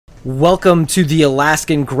Welcome to the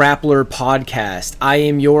Alaskan Grappler Podcast. I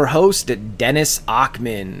am your host, Dennis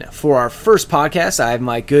Ockman. For our first podcast, I have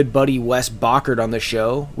my good buddy Wes Bockert on the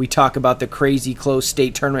show. We talk about the crazy close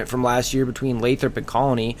state tournament from last year between Lathrop and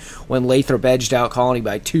Colony, when Lathrop edged out Colony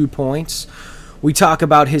by 2 points. We talk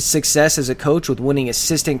about his success as a coach with winning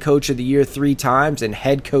Assistant Coach of the Year 3 times and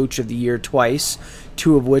Head Coach of the Year twice,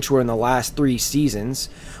 2 of which were in the last 3 seasons.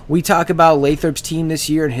 We talk about Lathrop's team this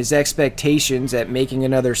year and his expectations at making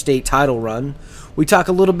another state title run. We talk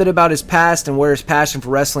a little bit about his past and where his passion for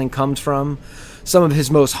wrestling comes from, some of his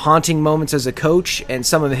most haunting moments as a coach, and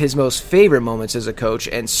some of his most favorite moments as a coach,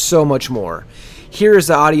 and so much more. Here is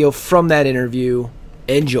the audio from that interview.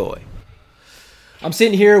 Enjoy. I'm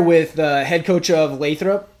sitting here with the head coach of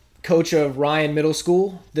Lathrop, coach of Ryan Middle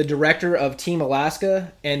School, the director of Team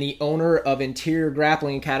Alaska, and the owner of Interior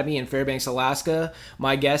Grappling Academy in Fairbanks, Alaska.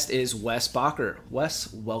 My guest is Wes Bockert.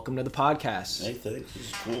 Wes, welcome to the podcast. Hey, thanks. This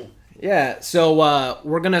is cool. Yeah, so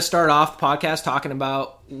we're going to start off the podcast talking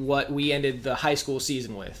about what we ended the high school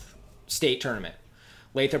season with. State tournament.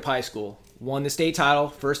 Lathrop High School won the state title,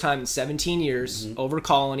 first time in 17 years, over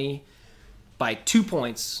Colony by 2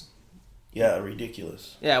 points. Yeah,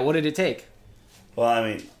 ridiculous. Yeah, what did it take? Well, I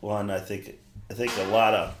mean, one, I think a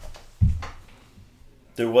lot of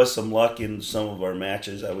there was some luck in some of our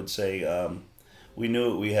matches. I would say we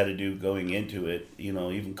knew what we had to do going into it. You know,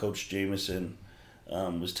 even Coach Jameson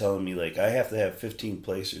was telling me like I have to have 15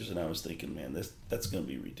 placers, and I was thinking, man, that's going to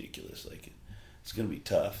be ridiculous. Like it's going to be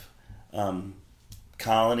tough.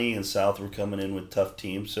 Colony and South were coming in with tough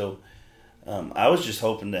teams, so I was just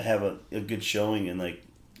hoping to have a good showing and like.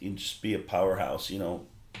 You just be a powerhouse, you know,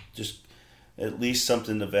 just at least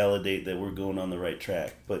something to validate that we're going on the right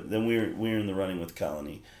track. But then we were in the running with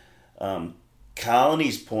Colony.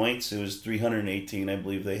 Colony's points, it was 318, I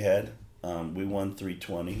believe they had. We won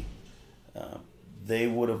 320. They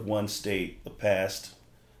would have won state the past,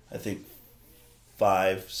 I think,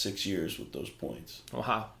 5-6 years with those points. Oh,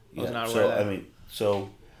 wow. I was Yeah. not aware of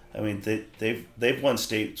that. They've won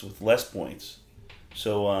states with less points.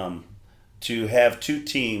 So to have two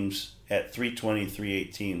teams at 320,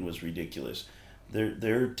 318 was ridiculous.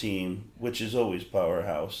 Their team, which is always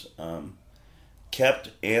powerhouse, kept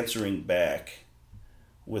answering back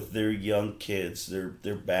with their young kids.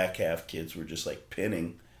 Their back half kids were just like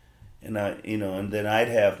pinning, and and then I'd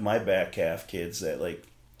have my back half kids that like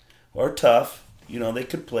are tough. You know, they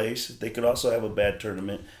could place. They could also have a bad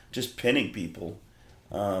tournament, just pinning people.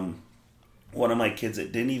 One of my kids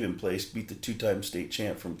that didn't even place beat the 2-time state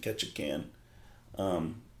champ from Ketchikan.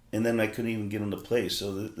 And then I couldn't even get him to place.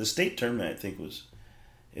 So the state tournament, I think, was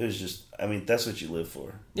just, I mean, that's what you live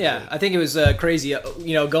for. Yeah, I think it was crazy.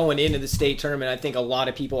 Going into the state tournament, I think a lot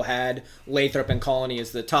of people had Lathrop and Colony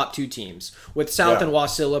as the top 2 teams, with South and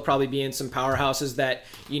Wasilla probably being some powerhouses that,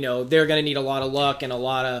 they're going to need a lot of luck and a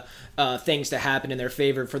lot of things to happen in their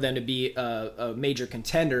favor for them to be a major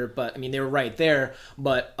contender. But, I mean, they were right there,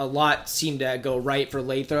 but a lot seemed to go right for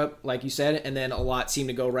Lathrop, like you said, and then a lot seemed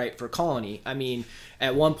to go right for Colony. I mean,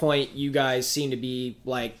 at one point, you guys seemed to be,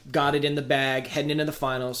 like, got it in the bag, heading into the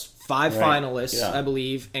finals, 5 finalists, I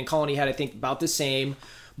believe, and Colony had, I think, about the same,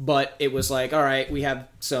 but it was like, all right, we have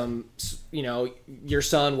some, your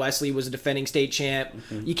son, Wesley, was a defending state champ.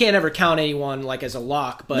 Mm-hmm. You can't ever count anyone, like, as a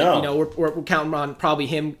lock, but, we're counting on probably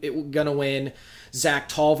him going to win. Zach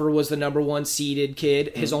Tolver was the number 1 seeded kid.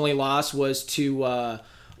 Mm-hmm. His only loss was to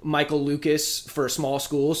Michael Lucas for a small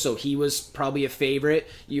school, so he was probably a favorite.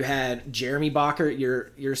 You had Jeremy Bockert,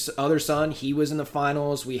 your other son. He was in the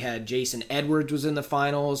finals. We had Jason Edwards was in the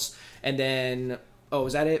finals, and then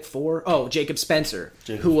was that it? 4? Oh, Jacob Spencer,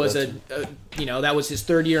 who was that was his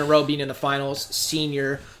 3rd year in a row being in the finals,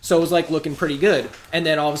 senior. So it was like looking pretty good, and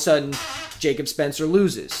then all of a sudden, Jacob Spencer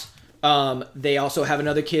loses. They also have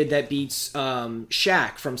another kid that beats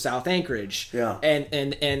Shaq from South Anchorage. Yeah.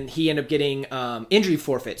 And he ended up getting injury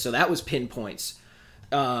forfeit, so that was pinpoints.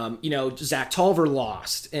 Zach Tolver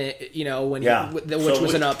lost, which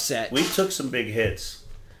was an upset. We took some big hits.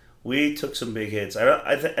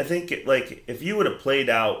 I think like if you would have played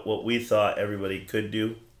out what we thought everybody could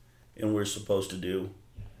do and we're supposed to do,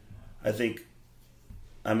 there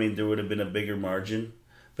would have been a bigger margin.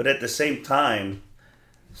 But at the same time,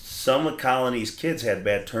 some of Colony's kids had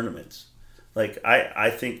bad tournaments. Like I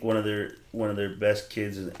think one of their best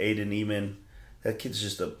kids is Aiden Eman. That kid's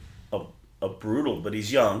just a brutal, but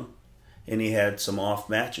he's young, and he had some off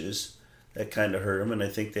matches that kind of hurt him. And I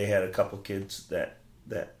think they had a couple kids that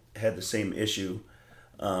had the same issue.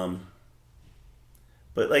 But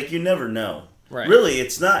like you never know. Right. Really,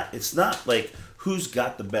 it's not like who's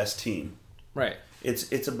got the best team. Right.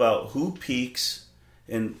 It's about who peaks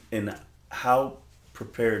and how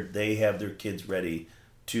prepared. They have their kids ready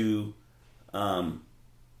to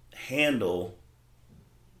handle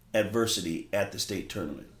adversity at the state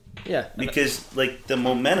tournament. Yeah. Because, like, the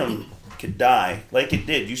momentum could die like it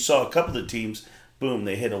did. You saw a couple of teams, boom,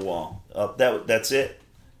 they hit a wall. That's it.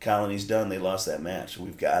 Colony's done. They lost that match.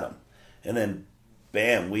 We've got them. And then,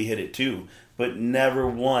 bam, we hit it too. But never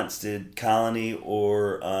once did Colony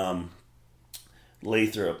or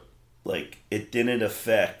Lathrop, like, it didn't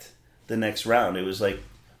affect the next round. It was like,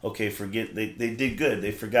 okay, forget, they did good.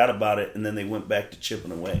 They forgot about it, and then they went back to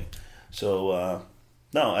chipping away. So,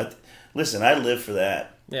 listen, I live for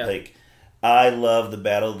that. Yeah. Like, I love the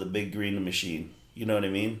battle of the big green machine. You know what I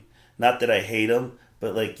mean? Not that I hate them,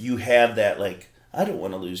 but, like, you have that, like, I don't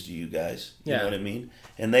want to lose to you guys. You know what I mean?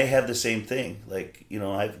 And they have the same thing. Like, you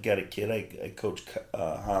know, I've got a kid. I coach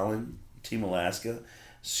Holland, Team Alaska,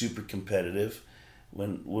 super competitive.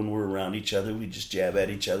 When we're around each other, we just jab at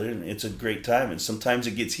each other, and it's a great time. And sometimes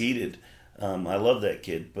it gets heated. I love that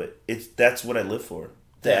kid, but that's what I live for.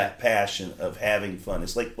 That passion of having fun.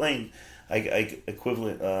 It's like playing.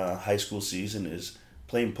 Equivalent high school season is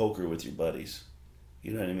playing poker with your buddies.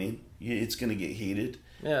 You know what I mean? It's going to get heated.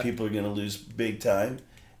 Yeah. People are going to lose big time,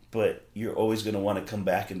 but you're always going to want to come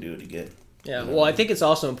back and do it again. Yeah, well, I think it's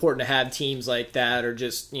also important to have teams like that, or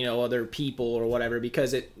just, you know, other people or whatever,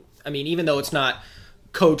 because even though it's not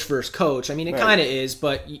coach versus coach, I mean, it kind of is,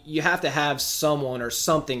 but you have to have someone or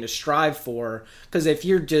something to strive for, because if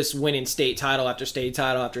you're just winning state title after state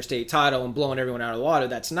title after state title and blowing everyone out of the water,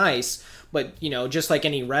 that's nice. But, you know, just like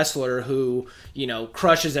any wrestler who, you know,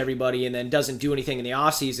 crushes everybody and then doesn't do anything in the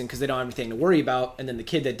offseason because they don't have anything to worry about, and then the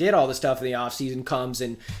kid that did all the stuff in the offseason comes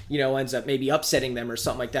and, you know, ends up maybe upsetting them or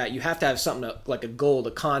something like that, you have to have something like a goal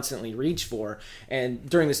to constantly reach for. And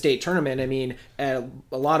during the state tournament, I mean, at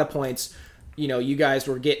a lot of points, you know, you guys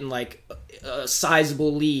were getting like a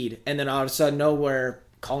sizable lead, and then all of a sudden nowhere,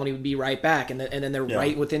 Colony would be right back, and then they're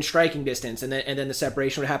right within striking distance, and then the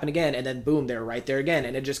separation would happen again, and then boom, they're right there again,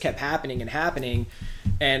 and it just kept happening,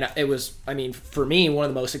 and it was, I mean, for me, one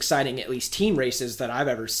of the most exciting, at least, team races that I've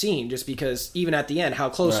ever seen, just because even at the end, how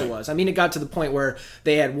close it was. I mean, it got to the point where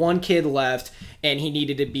they had one kid left, and he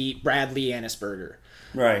needed to beat Bradley Annisberger.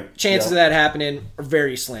 Right. Chances of that happening are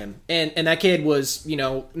very slim. And that kid was, you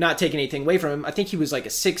know, not taking anything away from him. I think he was like a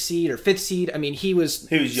 6th seed or 5th seed. I mean, he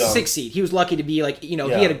was young. 6th seed. He was lucky to be like, you know,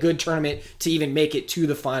 he had a good tournament to even make it to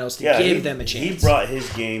the finals to give them a chance. He brought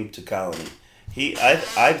his game to Colony.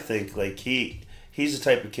 I think, like, he's the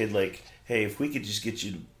type of kid, like, hey, if we could just get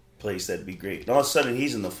you to place, that'd be great. And all of a sudden,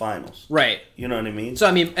 he's in the finals. Right. You know what I mean? So,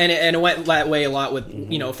 I mean, and it went that way a lot with,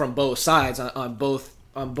 you know, from both sides on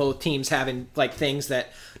both teams having like things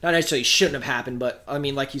that not necessarily shouldn't have happened, but I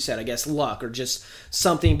mean, like you said, I guess luck or just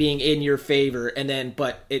something being in your favor, and then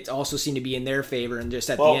but it also seemed to be in their favor, and just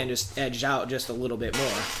at the end just edged out just a little bit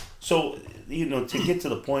more. So, you know, to get to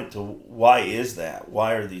the point to why is that?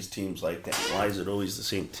 Why are these teams like that? Why is it always the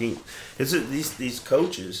same team? Is it these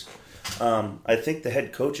coaches? I think the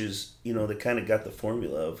head coaches, you know, they kind of got the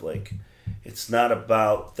formula of like, it's not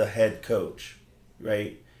about the head coach,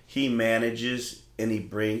 right? He manages. And he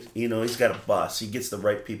brings, you know, he's got a bus. He gets the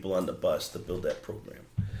right people on the bus to build that program.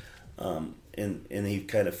 And he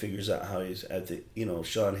kind of figures out how he's, I think, you know,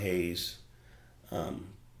 Sean Hayes,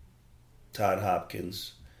 Todd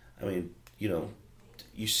Hopkins. I mean, you know,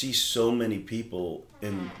 you see so many people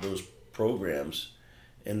in those programs,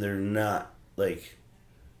 and they're not, like,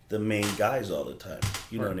 the main guys all the time.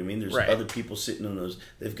 You know what I mean? There's other people sitting in those.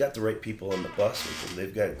 They've got the right people on the bus with them.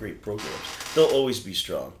 They've got great programs. They'll always be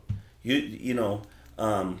strong. You know,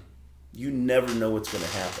 you never know what's going to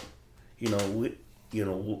happen. You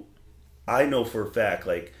know, I know for a fact,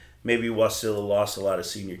 like, maybe Wasilla lost a lot of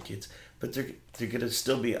senior kids, but they're going to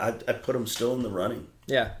still be, I put them still in the running.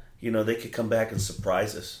 Yeah. You know, they could come back and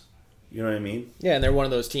surprise us. You know what I mean? Yeah, and they're one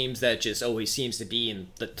of those teams that just always seems to be in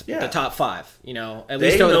the top 5, you know. At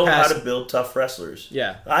least they know how to build tough wrestlers.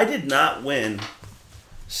 Yeah. I did not win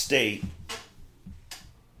state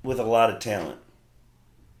with a lot of talent.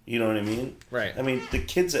 You know what I mean? Right. I mean, the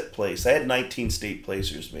kids that place, I had 19 state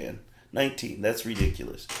placers, man. 19. That's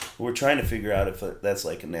ridiculous. We're trying to figure out if that's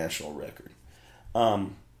like a national record.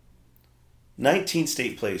 19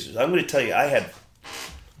 state placers. I'm going to tell you, I had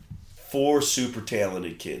 4 super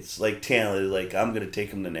talented kids. Like, I'm going to take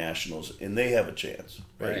them to nationals, and they have a chance.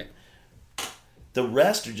 Right? The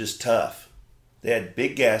rest are just tough. They had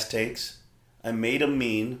big gas tanks. I made them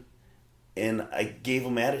mean, and I gave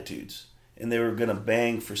them attitudes. And they were going to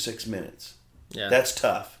bang for 6 minutes. Yeah. That's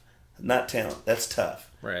tough. Not talent. That's tough.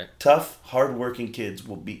 Right. Tough, hard-working kids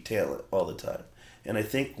will beat talent all the time. And I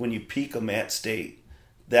think when you peak them at state,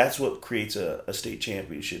 that's what creates a state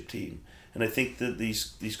championship team. And I think that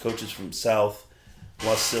these coaches from South,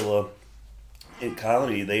 Wasilla, and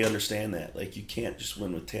Colony, they understand that. Like, you can't just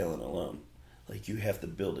win with talent alone. Like, you have to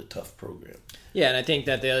build a tough program. Yeah, and I think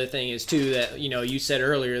that the other thing is, too, that, you said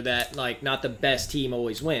earlier that, like, not the best team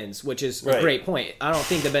always wins, which is a great point. I don't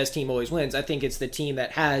think the best team always wins. I think it's the team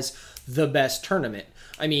that has the best tournament.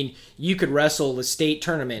 I mean, you could wrestle the state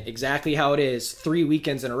tournament exactly how it is 3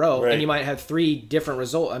 weekends in a row, and you might have 3 different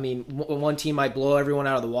results. I mean, one team might blow everyone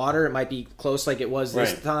out of the water. It might be close like it was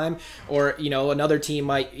this time. Or, another team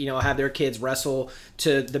might, have their kids wrestle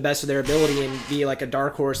to the best of their ability and be like a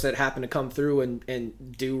dark horse that happened to come through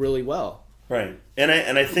and do really well. Right. And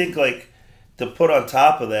I think, like, to put on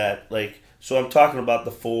top of that, like, so I'm talking about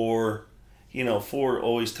the 4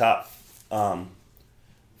 always top 4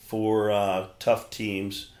 tough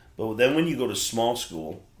teams. But then when you go to small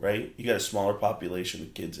school, right, you got a smaller population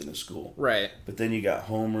of kids in a school. Right. But then you got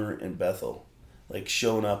Homer and Bethel, like,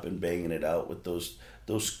 showing up and banging it out with those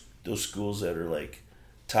schools that are, like,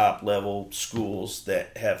 top level schools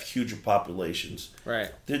that have huger populations.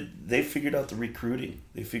 Right. They figured out the recruiting.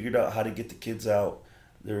 They figured out how to get the kids out.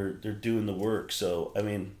 They're doing the work. So, I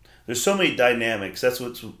mean, there's so many dynamics. That's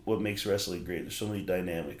what makes wrestling great. There's so many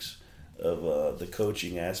dynamics of the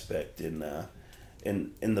coaching aspect, and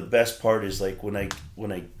the best part is, like, when I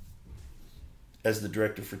as the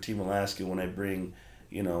director for Team Alaska, when I bring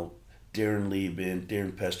Darren Lieben,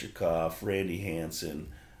 Darren Pesterkoff, Randy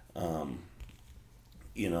Hansen,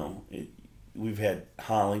 we've had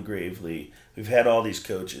Holland Gravely, we've had all these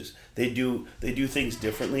coaches. They do things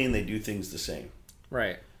differently, and they do things the same.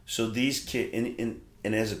 Right. So these kids,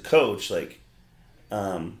 and as a coach, like,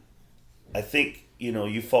 I think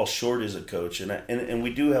you fall short as a coach, and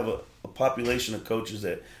we do have a population of coaches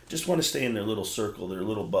that just want to stay in their little circle, their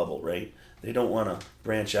little bubble, right? They don't want to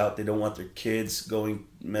branch out. They don't want their kids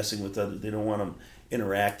messing with others. They don't want them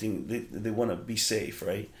interacting. They want to be safe,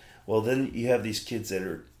 right? Well, then you have these kids that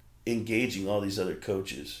are engaging all these other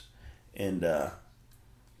coaches, and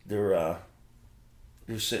they're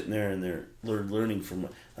sitting there and they're learning from.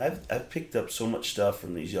 I've picked up so much stuff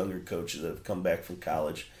from these younger coaches that have come back from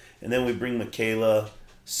college, and then we bring Michaela,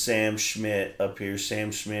 Sam Schmidt up here.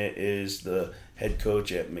 Sam Schmidt is the head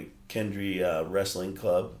coach at McKendree Wrestling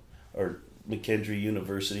Club, or McKendree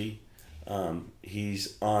University.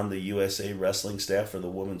 He's on the USA wrestling staff for the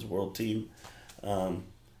women's world team.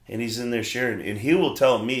 And he's in there sharing. And he will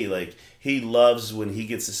tell me, like, he loves when he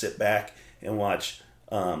gets to sit back and watch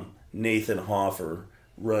Nathan Hoffer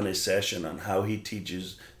run a session on how he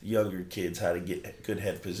teaches younger kids how to get good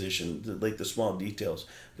head position, like the small details.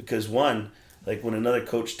 Because one, like, when another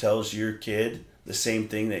coach tells your kid the same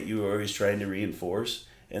thing that you are always trying to reinforce,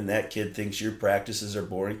 and that kid thinks your practices are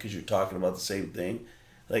boring because you're talking about the same thing,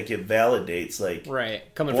 like, it validates, like,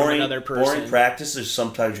 right, coming from another person. Boring practices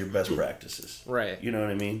sometimes your best practices. Right. You know what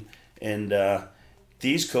I mean? And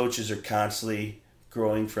these coaches are constantly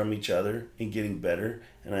growing from each other and getting better,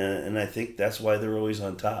 and I think that's why they're always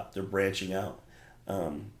on top. They're branching out,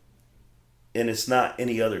 and it's not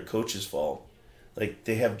any other coach's fault. Like,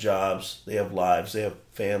 they have jobs, they have lives, they have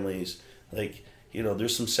families. Like,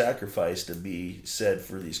 there's some sacrifice to be said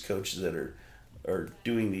for these coaches that are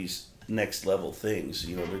doing these next level things.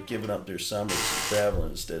 They're giving up their summers and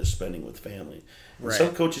traveling instead of spending with family. Right.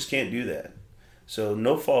 Some coaches can't do that. So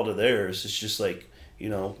no fault of theirs. It's just like,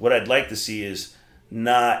 what I'd like to see is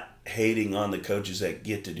not hating on the coaches that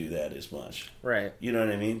get to do that as much. Right. You know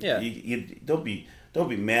what I mean? Yeah. You don't be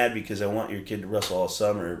mad because I want your kid to wrestle all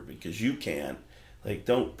summer because you can't. Like,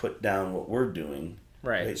 don't put down what we're doing.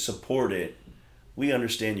 Right. Support it. We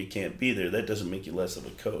understand you can't be there. That doesn't make you less of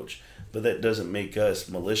a coach. But that doesn't make us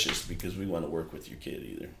malicious because we want to work with your kid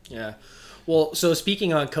either. Yeah. Well, so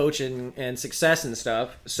speaking on coaching and success and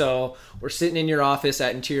stuff, so we're sitting in your office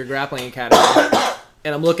at Interior Grappling Academy,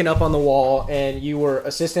 and I'm looking up on the wall, and you were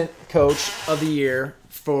assistant coach of the year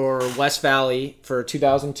for West Valley for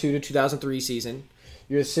 2002 to 2003 season.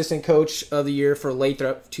 You're assistant coach of the year for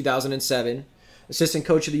Lathrop 2007. Assistant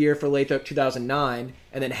Coach of the Year for Lathrop 2009,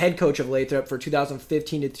 and then Head Coach of Lathrop for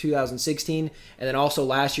 2015 to 2016, and then also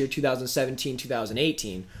last year, 2017,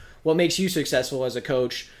 2018. What makes you successful as a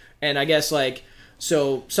coach? And I guess, like,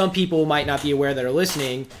 so some people might not be aware that are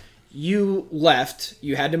listening. You left.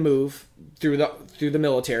 You had to move through the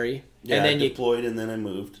military. Yeah, and then I deployed, and then I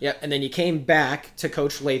moved. Yeah, and then you came back to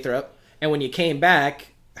coach Lathrop. And when you came back,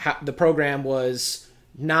 the program was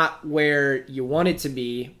not where you wanted to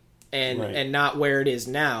be, and not where it is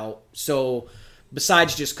now. So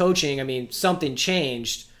besides just coaching, I mean, something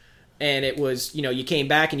changed. and it was, you came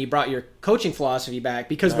back and you brought your coaching philosophy back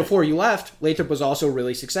because before you left, Lathrop was also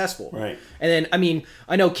really successful. Right. And then,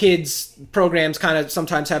 I know kids programs kind of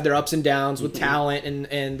sometimes have their ups and downs with talent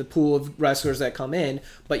and the pool of wrestlers that come in,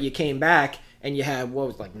 but you came back and you had,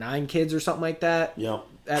 9 kids or something like that? Yep.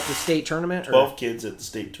 At the state tournament? 12 kids at the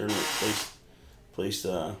state tournament placed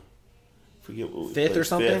forget what we fifth played. Or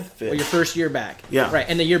something? Fifth. Or your first year back. Yeah. Right.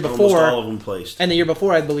 And the year before, almost all of them placed. And the year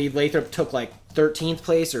before, I believe Lathrop took 13th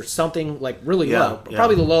place or something really low. Yeah.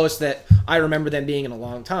 Probably the lowest that I remember them being in a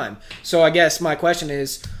long time. So I guess my question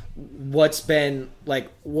is, what's been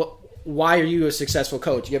why are you a successful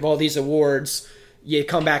coach? You have all these awards, you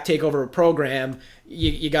come back, take over a program,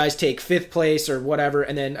 you guys take 5th place or whatever,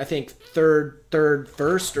 and then I think third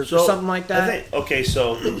first or something like that.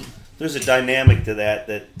 So there's a dynamic to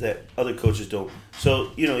that other coaches don't.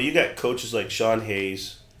 So, you got coaches like Sean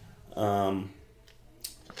Hayes from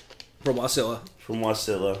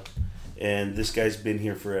Wasilla, and this guy's been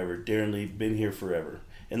here forever. Darren Lee, been here forever.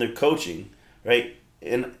 And they're coaching, right?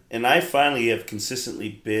 And I finally have consistently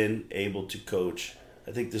been able to coach.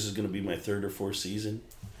 I think this is going to be my 3rd or 4th season.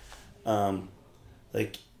 I'm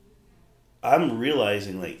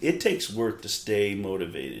realizing, it takes work to stay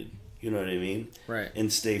motivated. You know what I mean? Right.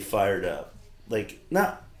 And stay fired up.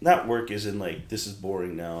 Not work as in, this is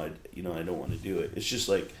boring now. I don't want to do it. It's just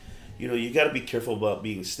you got to be careful about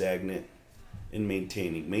being stagnant and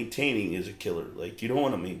maintaining. Maintaining is a killer. You don't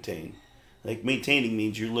want to maintain. Maintaining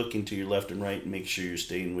means you're looking to your left and right and make sure you're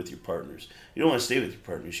staying with your partners. You don't want to stay with your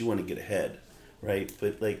partners. You want to get ahead, right?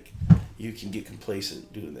 But, you can get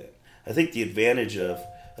complacent doing that. I think the advantage of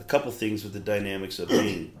a couple things with the dynamics of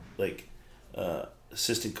being,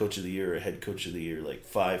 assistant coach of the year or head coach of the year,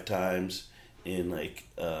 5 times in,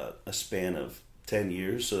 a span of 10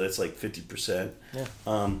 years. So that's, 50%.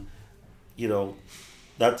 Yeah.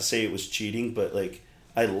 Not to say it was cheating, but,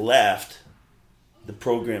 I left, the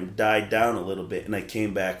program died down a little bit, and I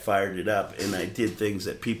came back, fired it up, and I did things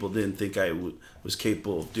that people didn't think I was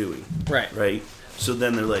capable of doing. Right. Right? So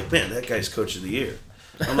then they're like, man, that guy's coach of the year.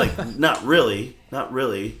 I'm like, not really.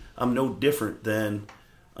 I'm no different than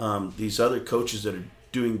these other coaches that are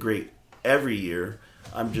doing great every year.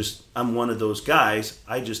 I'm one of those guys.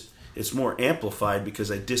 It's more amplified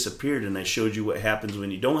because I disappeared and I showed you what happens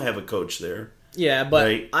when you don't have a coach there. Yeah, but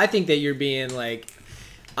right? I think that you're being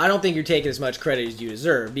I don't think you're taking as much credit as you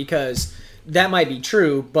deserve, because that might be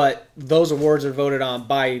true, but those awards are voted on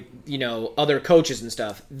by, other coaches and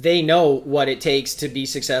stuff. They know what it takes to be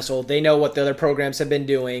successful. They know what the other programs have been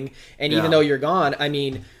doing. And even though you're gone,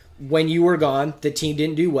 when you were gone, the team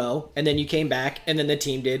didn't do well, and then you came back, and then the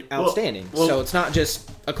team did outstanding. So it's not just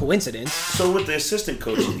a coincidence. So with the assistant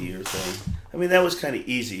coach of the year thing, that was kind of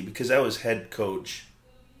easy because I was head coach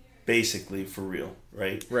basically for real,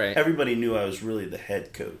 right? Right. Everybody knew I was really the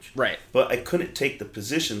head coach. Right. But I couldn't take the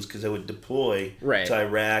positions because I would deploy to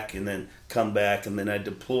Iraq and then come back, and then I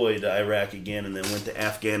deployed to Iraq again and then went to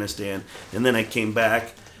Afghanistan, and then I came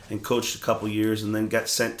back and coached a couple years and then got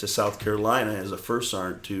sent to South Carolina as a first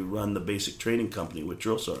sergeant to run the basic training company with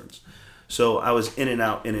drill sergeants. So I was in and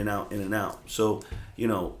out. So,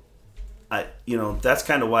 that's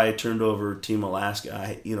kind of why I turned over Team Alaska.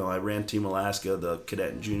 I ran Team Alaska, the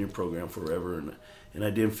cadet and junior program, forever, and I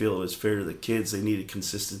didn't feel it was fair to the kids. They needed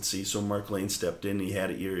consistency, so Mark Lane stepped in. He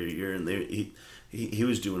had it year to year, and he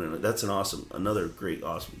was doing it. That's another great,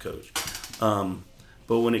 awesome coach.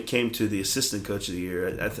 But when it came to the assistant coach of the year,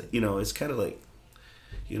 it's kind of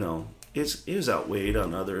it was outweighed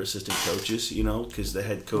on other assistant coaches, because the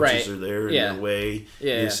head coaches are there in their way.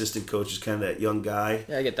 The assistant coach is kind of that young guy.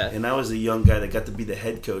 Yeah, I get that. And I was the young guy that got to be the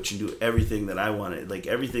head coach and do everything that I wanted.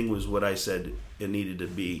 Everything was what I said it needed to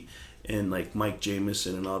be. And Mike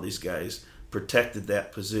Jamison and all these guys protected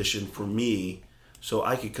that position for me so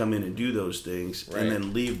I could come in and do those things and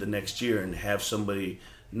then leave the next year and have somebody,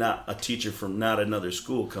 not a teacher from not another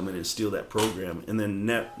school, come in and steal that program and then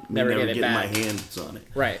never get my hands on it.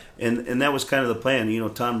 Right. And that was kind of the plan.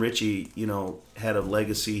 Tom Ritchie, had a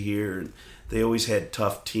legacy here, and they always had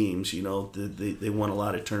tough teams. They won a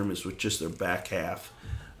lot of tournaments with just their back half.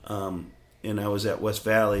 And I was at West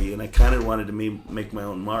Valley, and I kind of wanted to make my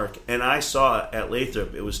own mark. And I saw at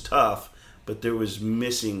Lathrop, it was tough, but it was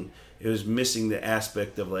missing the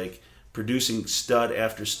aspect of producing stud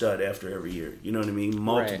after every year. You know what I mean?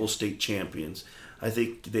 Multiple state champions. I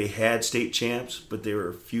think they had state champs, but they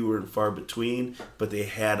were fewer and far between. But they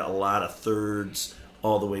had a lot of thirds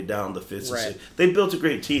all the way down the fifths. Right. They built a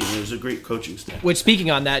great team. It was a great coaching staff. Which, speaking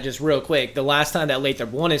on that, just real quick, the last time that Lathrop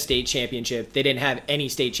won a state championship, they didn't have any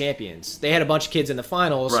state champions. They had a bunch of kids in the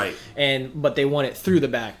finals, but they won it through the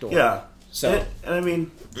back door. Yeah. So, and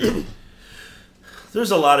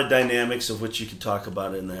there's a lot of dynamics of which you can talk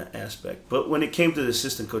about in that aspect. But when it came to the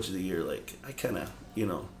assistant coach of the year, like I kind of,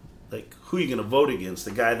 like who are you going to vote against?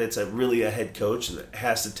 The guy that's really a head coach that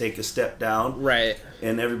has to take a step down, right?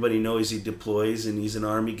 And everybody knows he deploys and he's an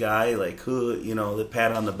Army guy. Like who, the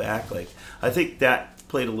pat on the back. Like I think that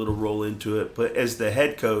played a little role into it. But as the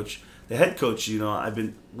head coach, I've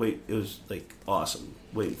been it was like awesome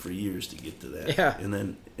waiting for years to get to that. Yeah. And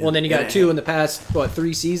then then you got 2 in the past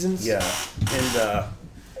 3 seasons. Yeah, and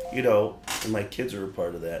and my kids are a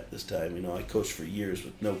part of that this time. I coached for years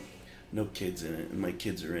with no kids in it, and my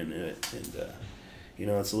kids are in it, and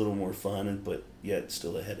it's a little more fun, but yet it's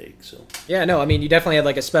still a headache. So yeah, no, I mean you definitely had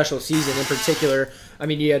like a special season in particular. I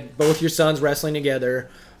mean you had both your sons wrestling together.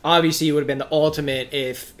 Obviously, it would have been the ultimate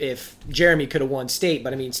if Jeremy could have won state,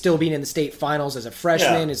 but I mean, still being in the state finals as a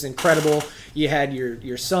freshman is incredible. You had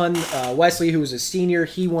your son Wesley, who was a senior.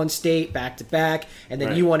 He won state back to back, and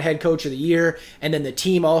then you won head coach of the year, and then the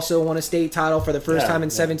team also won a state title for the first time in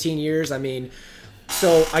 17 years. I mean,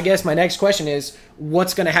 so I guess my next question is,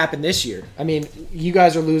 what's going to happen this year? I mean, you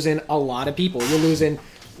guys are losing a lot of people. You're losing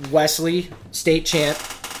Wesley, state champ.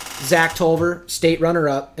 Zach Tolver, state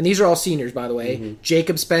runner-up. And these are all seniors, by the way. Mm-hmm.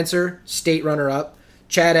 Jacob Spencer, state runner-up.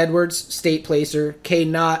 Chad Edwards, state placer. Kay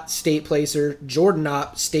Knott, state placer. Jordan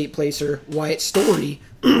Knott, state placer. Wyatt Story,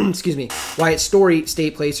 Wyatt Story,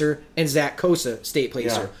 state placer. And Zach Kosa, state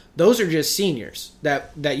placer. Yeah. Those are just seniors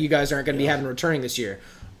that you guys aren't going to be having returning this year.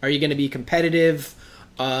 Are you going to be competitive?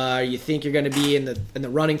 You think you're going to be in the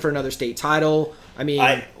running for another state title? I mean...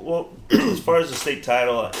 as far as the state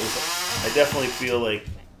title, I definitely feel like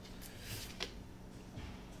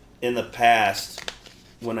in the past,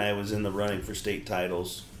 when I was in the running for state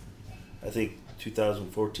titles, I think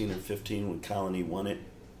 2014 and 15 when Colony won it,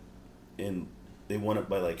 and they won it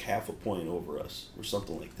by like half a point over us or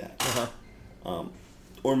something like that. Uh-huh.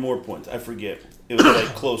 Or more points. I forget. It was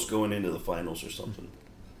like close going into the finals or something.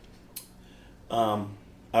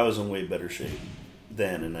 I was in way better shape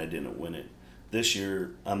then, and I didn't win it. This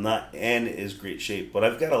year, I'm not in as great shape, but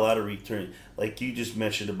I've got a lot of return. Like you just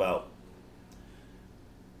mentioned about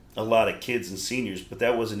a lot of kids and seniors, but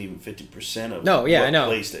that wasn't even 50% of what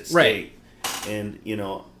placed at state. Right. And,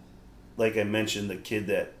 like I mentioned, the kid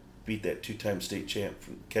that beat that 2-time state champ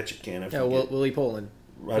from Ketchikan. Willie Poland.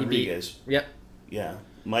 Rodriguez. Yep. Yeah.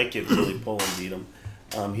 My kid, Willie Poland, beat him.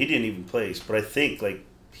 He didn't even place, but I think,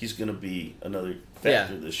 he's going to be another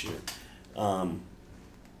factor this year.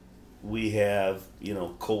 We have,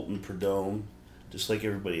 Colton Perdome, just like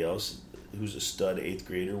everybody else, who's a stud 8th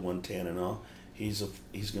grader, won Tanana. He's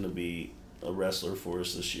going to be a wrestler for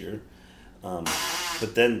us this year.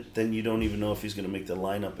 But then you don't even know if he's going to make the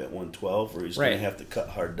lineup at 112 or he's going to have to cut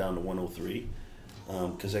hard down to 103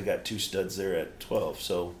 because I got 2 studs there at 12.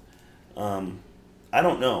 So I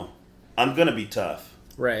don't know. I'm going to be tough.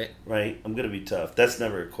 Right. I'm going to be tough. That's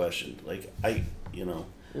never a question. I know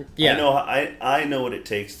what it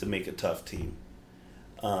takes to make a tough team.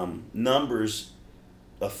 Numbers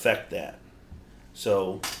affect that.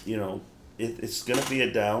 So, it's going to be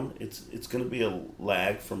a down. It's going to be a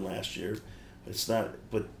lag from last year. It's not,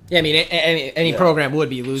 but yeah. I mean, any program would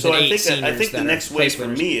be losing. So I think the next wave for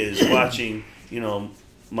me is watching.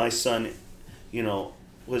 My son.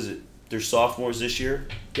 Was it? They're sophomores this year.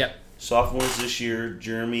 Yep. Sophomores this year.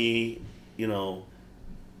 Jeremy.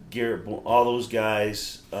 Garrett. All those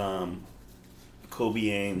guys. Kobe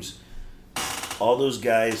Ames. All those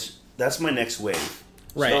guys. That's my next wave.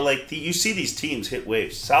 Right. So, you see these teams hit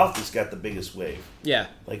waves. South has got the biggest wave. Yeah.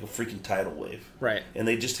 Like a freaking tidal wave. Right. And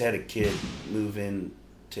they just had a kid move in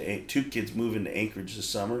to 2 kids move into Anchorage this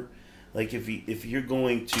summer. If you're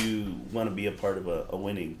going to want to be a part of a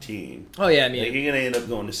winning team. Oh yeah, I mean you're going to end up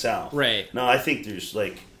going to South. Right. Now I think there's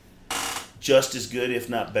just as good, if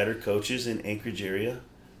not better, coaches in Anchorage area.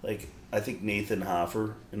 I think Nathan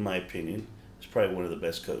Hoffer, in my opinion, is probably one of the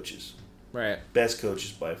best coaches. Right. Best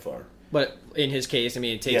coaches by far. But in his case, I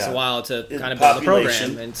mean, it takes a while to kind of build the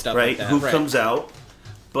program and stuff like that. Who comes out.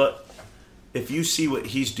 But if you see what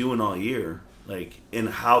he's doing all year, and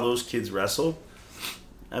how those kids wrestle,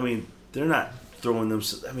 I mean, they're not throwing them.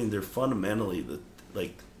 I mean, they're fundamentally,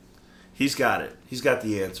 he's got it. He's got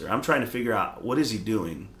the answer. I'm trying to figure out what is he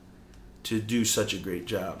doing to do such a great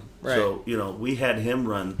job. Right. So, we had him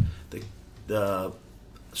run the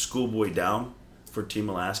schoolboy down for Team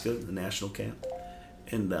Alaska, the national camp.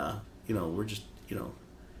 And, we're just,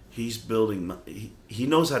 he's building, he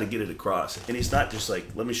knows how to get it across. And he's not just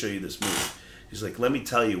let me show you this move. He's let me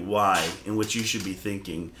tell you why and what you should be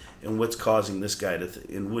thinking and what's causing this guy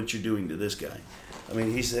and what you're doing to this guy. I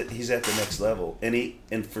mean, he's at the next level. And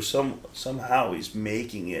somehow he's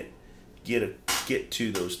making it get get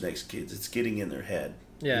to those next kids. It's getting in their head.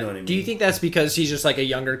 Yeah. You know what I mean? Do you think that's because he's just like a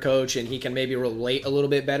younger coach and he can maybe relate a little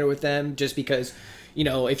bit better with them? Just because,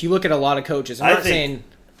 if you look at a lot of coaches, I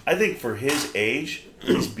think for his age,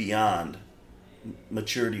 he's beyond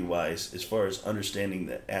maturity-wise as far as understanding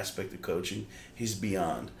the aspect of coaching. He's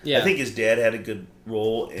beyond. Yeah. I think his dad had a good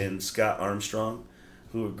role in Scott Armstrong,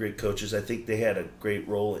 who were great coaches. I think they had a great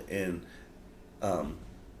role in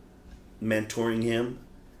mentoring him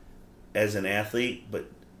as an athlete, but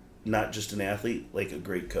not just an athlete, like a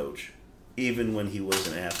great coach, even when he was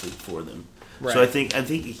an athlete for them. Right. So I think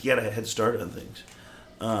he got a head start on things.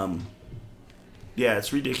 Yeah,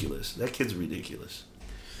 it's ridiculous. That kid's ridiculous.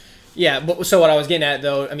 Yeah, but so what I was getting at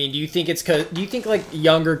though, I mean, do you think like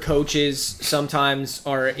younger coaches sometimes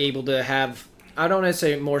are able to have, I don't want to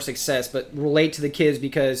say more success, but relate to the kids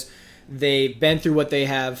because they've been through what they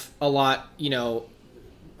have a lot, they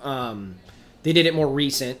did it more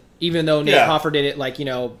recent, even though Nate Hoffer did it like,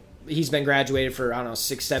 he's been graduated for, I don't know,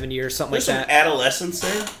 6-7 years, something There's like that. There's some adolescence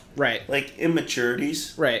there. Right. Like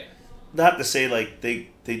immaturities. Right. Not to say like they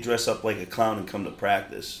dress up like a clown and come to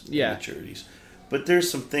practice. Yeah. Immaturities. But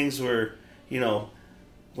there's some things where,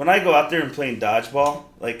 when I go out there and playing dodgeball,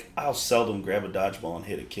 like I'll seldom grab a dodgeball and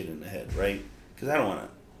hit a kid in the head, right? Because I don't want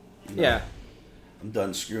to. Yeah. I'm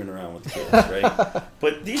done screwing around with the kids, right?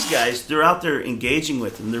 But these guys, they're out there engaging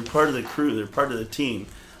with them. They're part of the crew. They're part of the team.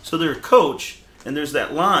 So they're a coach, and there's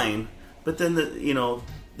that line. But then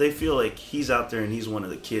they feel like he's out there and he's one of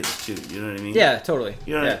the kids too. You know what I mean? Yeah, totally.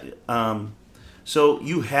 So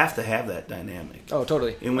you have to have that dynamic. Oh,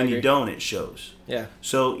 totally. And when you don't, it shows. Yeah.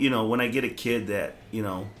 So when I get a kid that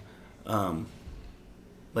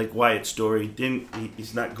like Wyatt Story,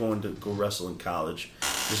 he's not going to go wrestle in college.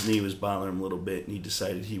 His knee was bothering him a little bit, and he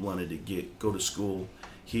decided he wanted to go to school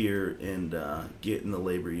here and get in the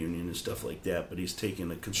labor union and stuff like that. But he's taking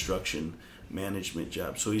a construction management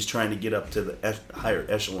job, so he's trying to get up to the higher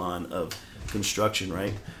echelon of construction,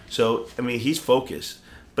 right? So I mean, he's focused,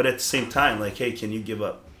 but at the same time, like, hey, can you give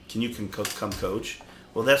up? Can you come coach?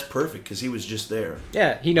 Well, that's perfect because he was just there.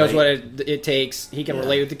 Yeah, he knows what it takes. He can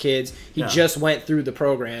relate with the kids. He just went through the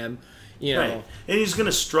program, Right. And he's going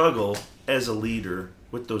to struggle as a leader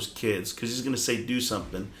with those kids because he's going to say do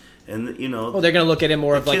something, and well, they're going to look at him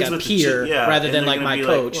more of like a peer rather than like my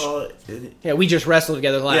coach. We just wrestled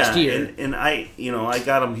together last year. And I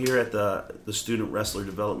got him here at the student wrestler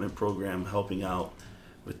development program, helping out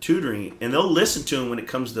with tutoring, and they'll listen to him when it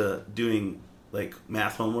comes to doing like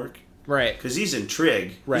math homework. Right. Because he's in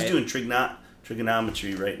trig. Right. He's doing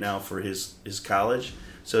trigonometry right now for his college.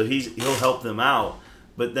 So he'll help them out.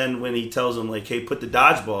 But then when he tells them, like, hey, put the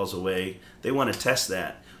dodgeballs away, they want to test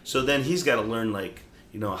that. So then he's got to learn, like,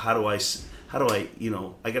 how do I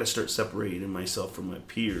I got to start separating myself from my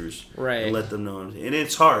peers. Right. And let them know. And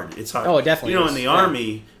it's hard. It's hard. Oh, it definitely is. In the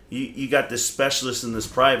Army, you got this specialist in this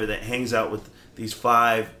private that hangs out with these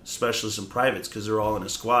 5 specialists and privates because they're all in a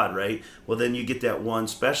squad, right? Well, then you get that one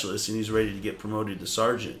specialist and he's ready to get promoted to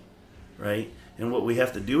sergeant, right? And what we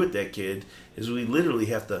have to do with that kid is we literally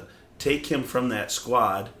have to take him from that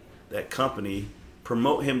squad, that company,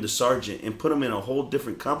 promote him to sergeant, and put him in a whole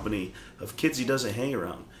different company of kids he doesn't hang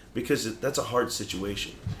around because that's a hard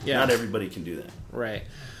situation. Yeah. Not everybody can do that. Right.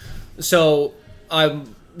 So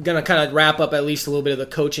I'm going to kind of wrap up at least a little bit of the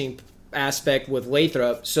coaching aspect with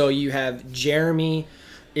Lathrop. So you have Jeremy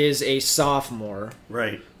is a sophomore.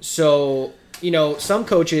 Right. So, some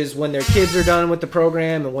coaches, when their kids are done with the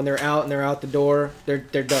program and when they're out the door, they're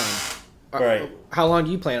done. Right. How long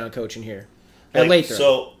do you plan on coaching here at Lathrop?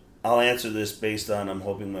 So I'll answer this based on I'm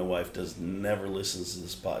hoping my wife never listens to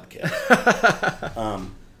this podcast.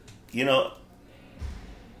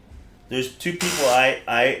 There's 2 people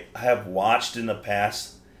I have watched in the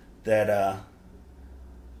past that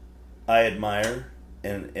I admire,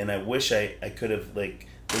 and I wish I could have been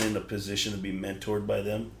in a position to be mentored by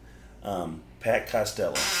them. Pat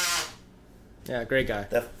Costello. Yeah, great guy.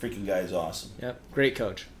 That freaking guy is awesome. Yep, great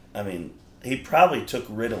coach. I mean, he probably took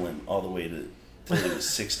Ritalin all the way till he was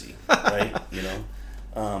 60, right?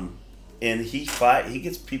 And he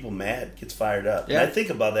gets people mad, gets fired up. Yeah. And I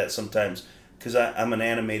think about that sometimes because I'm an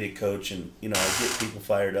animated coach, and I get people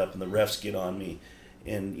fired up, and the refs get on me.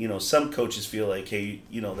 And, some coaches feel like, hey,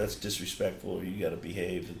 that's disrespectful, or you got to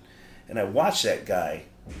behave. And I watch that guy,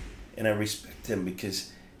 and I respect him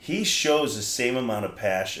because he shows the same amount of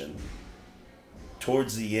passion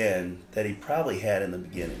towards the end that he probably had in the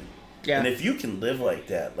beginning. Yeah. And if you can live like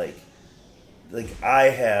that, like I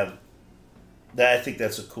have, I think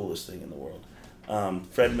that's the coolest thing in the world.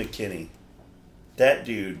 Fred McKinney, that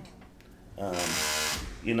dude,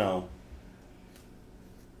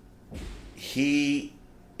 he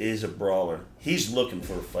is a brawler. He's looking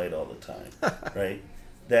for a fight all the time, right?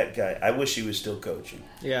 That guy. I wish he was still coaching.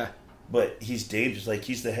 Yeah. But he's dangerous. Like,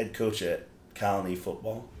 he's the head coach at Colony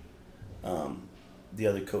football. The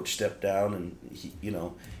other coach stepped down, and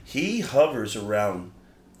he hovers around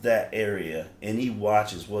that area, and he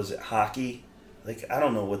watches. Was it hockey? Like, I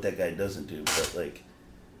don't know what that guy doesn't do, but like,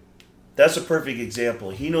 that's a perfect example.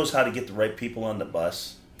 He knows how to get the right people on the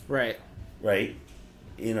bus. Right. Right.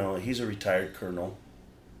 He's a retired colonel.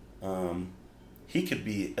 He could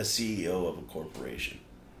be a CEO of a corporation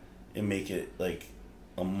and make it like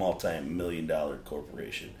a multi-million-dollar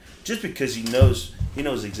corporation, just because he knows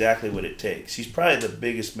exactly what it takes. He's probably the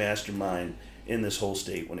biggest mastermind in this whole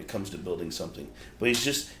state when it comes to building something. But he's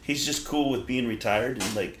just cool with being retired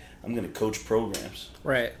and like, I'm going to coach programs.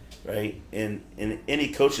 Right. Right. And any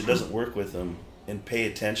coach that doesn't work with him and pay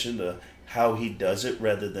attention to how he does it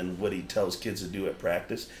rather than what he tells kids to do at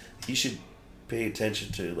practice, he should pay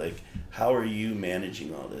attention to like, how are you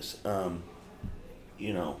managing all this? I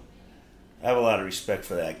have a lot of respect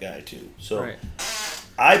for that guy too. So right.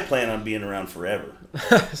 I plan on being around forever.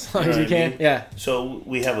 As long as you can. Yeah. So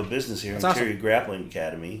we have a business here, Interior Grappling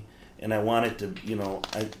Academy, and I want it to,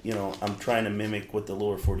 I'm trying to mimic what the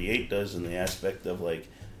Lower 48 does in the aspect of like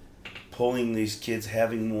pulling these kids,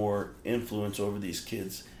 having more influence over these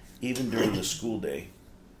kids, even during the school day.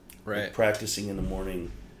 Right. Like practicing in the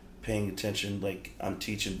morning, paying attention. Like, I'm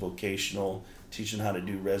teaching vocational, teaching how to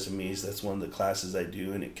do resumes. That's one of the classes I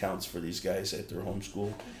do, and it counts for these guys at their home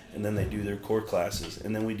school. And then they do their core classes.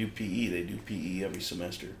 And then we do PE. They do PE every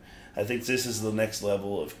semester. I think this is the next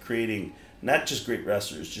level of creating not just great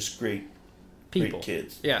wrestlers, just great people, great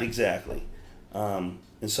kids. Yeah. Exactly.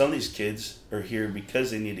 And some of these kids are here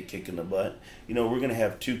because they need a kick in the butt. We're going to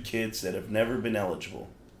have 2 kids that have never been eligible.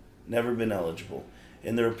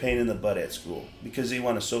 And they're a pain in the butt at school because they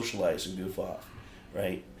want to socialize and goof off,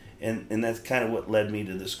 right? And that's kind of what led me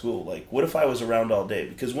to the school. Like, what if I was around all day?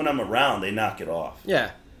 Because when I'm around, they knock it off.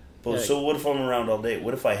 Yeah. But so what if I'm around all day?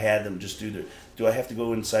 What if I had them just do I have to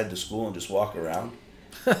go inside the school and just walk around?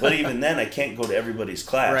 But even then, I can't go to everybody's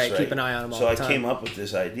class, right? Keep an eye on them all the time. So I came up with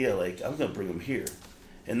this idea, like, I'm going to bring them here.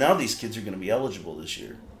 And now these kids are going to be eligible this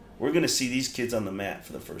year. We're going to see these kids on the mat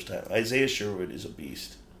for the first time. Isaiah Sherwood is a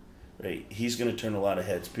beast, right? He's going to turn a lot of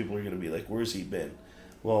heads. People are going to be like, where's he been?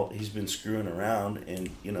 Well, he's been screwing around,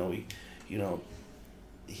 and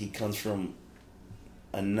he comes from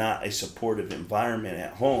not a supportive environment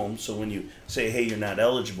at home. So when you say, hey, you're not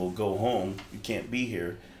eligible, go home, you can't be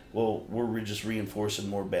here, well, we're just reinforcing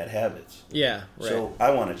more bad habits. Yeah, right. So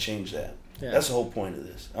I want to change that. Yeah. That's the whole point of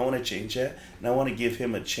this. I want to change that, and I want to give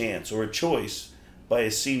him a chance or a choice by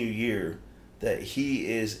his senior year that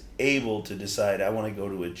he is able to decide, I want to go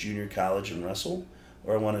to a junior college and wrestle,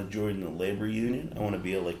 or I want to join the labor union, I want to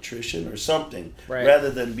be an electrician or something, right. Rather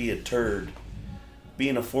than be a turd,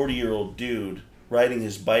 being a 40-year-old dude riding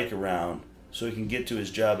his bike around so he can get to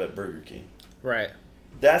his job at Burger King. Right.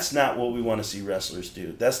 That's not what we want to see wrestlers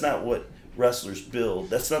do. That's not what wrestlers build.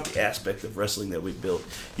 That's not the aspect of wrestling that we build.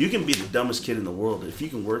 You can be the dumbest kid in the world. If you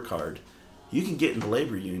can work hard, you can get in the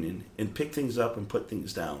labor union and pick things up and put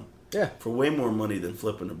things down. Yeah. For way more money than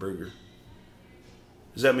flipping a burger.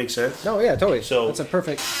 Does that make sense? No, yeah, totally. So that's a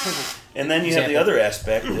perfect and then you example. have the other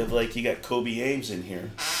aspect of, like, you got Kobe Ames in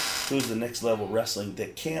here, who's the next level wrestling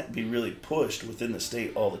that can't be really pushed within the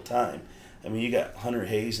state all the time. I mean, you got Hunter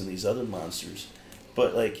Hayes and these other monsters.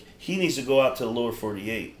 But, like, he needs to go out to the lower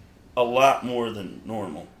 48 a lot more than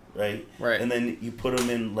normal, right? Right. And then you put them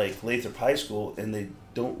in, like, Lathrop High School, and they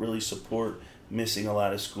don't really support missing a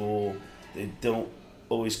lot of school. They don't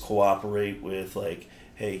always cooperate with, like,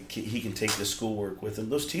 hey, he can take the schoolwork with him.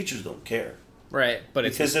 Those teachers don't care. Right. But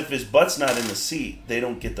because if his butt's not in the seat, they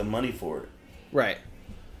don't get the money for it. Right.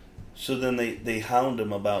 So then they hound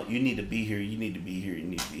him about, you need to be here, you need to be here, you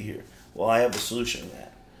need to be here. Well, I have a solution to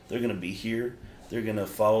that. They're going to be here. They're going to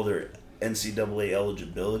follow their NCAA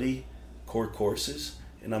eligibility core courses,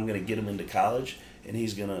 and I'm going to get him into college, and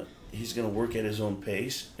he's going to work at his own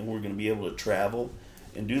pace, and we're going to be able to travel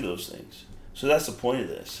and do those things. So that's the point of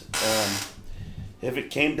this. If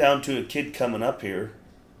it came down to a kid coming up here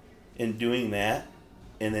and doing that,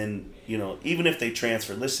 and then, even if they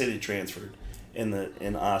transferred, let's say they transferred,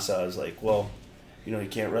 and Asa is like, well, you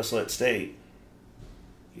can't wrestle at state.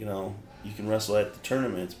 You can wrestle at the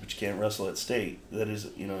tournaments, but you can't wrestle at state. That is,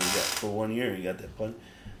 you got for 1 year, you got that punch.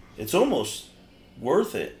 It's almost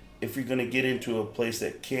worth it if you're going to get into a place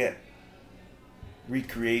that can't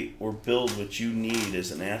recreate or build what you need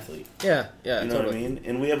as an athlete. Yeah, You know totally. what I mean?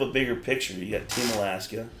 And we have a bigger picture. You got Team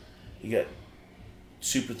Alaska, you got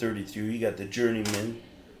Super 33, you got the Journeyman,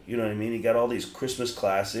 you know what I mean? You got all these Christmas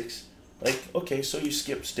classics, Like, okay, so you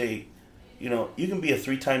skip state. You know, you can be a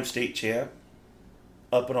 3-time state champ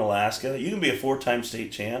up in Alaska. You can be a 4-time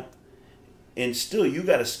state champ. And still, you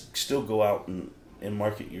got to still go out and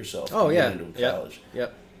market yourself. Oh, yeah. Into college.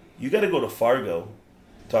 Yep. You got to go to Fargo,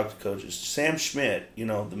 talk to coaches. Sam Schmidt, you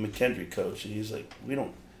know, the McKendree coach, and he's like, we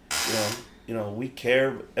don't, we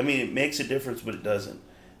care. I mean, it makes a difference, but it doesn't.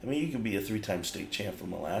 I mean, you can be a 3-time state champ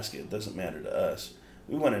from Alaska. It doesn't matter to us.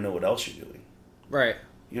 We want to know what else you're doing. Right.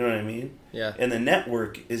 You know what I mean? Yeah. And the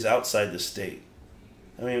network is outside the state.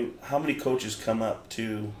 I mean, how many coaches come up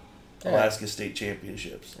to Alaska state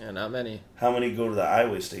championships? Yeah, not many. How many go to the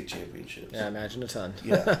Iowa state championships? Yeah, I imagine a ton.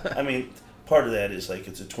 Yeah. I mean, part of that is like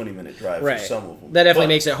it's a 20-minute drive for some of them. That definitely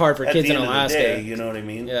makes it hard for kids in Alaska. At the end of the day, you know what I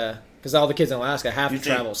mean? Yeah, because all the kids in Alaska have to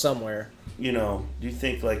travel somewhere. You know, do you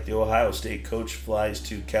think like the Ohio State coach flies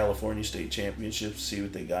to California state championships to see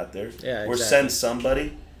what they got there? Yeah, or send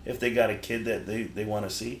somebody if they got a kid that they want to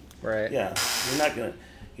see? Right. Yeah, you're not going to,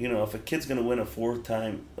 you know, if a kid's going to win a fourth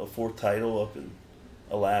title up in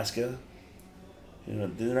Alaska, you know,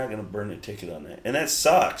 they're not going to burn a ticket on that. And that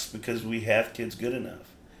sucks because we have kids good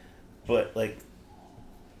enough. But, like,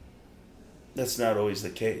 that's not always the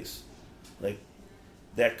case. Like,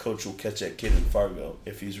 that coach will catch that kid in Fargo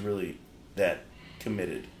if he's really that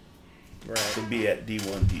committed to be at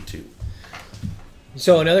D1, D2.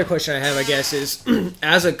 So another question I have, I guess, is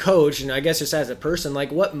as a coach, and I guess just as a person, like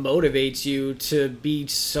what motivates you to be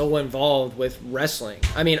so involved with wrestling?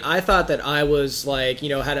 I mean, I thought that I was like, you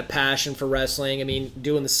know, had a passion for wrestling. I mean,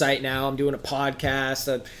 doing the site now, I'm doing a podcast,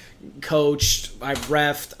 I've coached, I've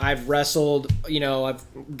reffed, I've wrestled, you know, I've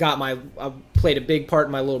played a big part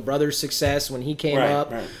in my little brother's success when he came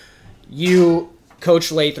up. Right. You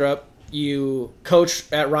coached Lathrop. You coach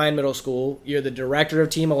at Ryan Middle School. You're the director of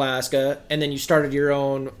Team Alaska, and then you started your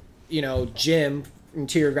own, you know, gym,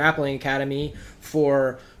 Interior Grappling Academy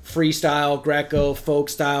for freestyle, Greco, folk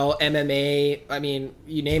style, MMA. I mean,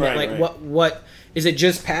 you name it. Like, what is it?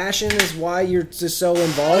 Just passion is why you're just so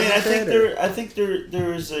involved. I think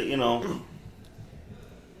there is a, you know,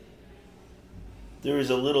 there is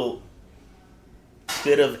a little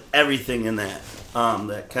bit of everything in that.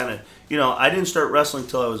 That kind of, you know, I didn't start wrestling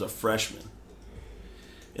until I was a freshman.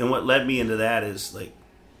 And what led me into that is like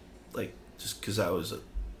just because I was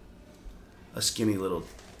a skinny little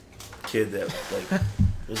kid that like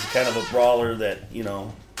was kind of a brawler that, you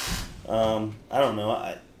know, I don't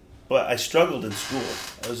know, but I struggled in school.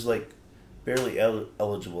 I was like barely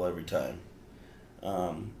eligible every time.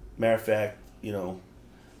 Matter of fact, you know,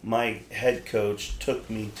 my head coach took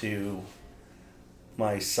me to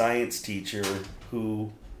my science teacher,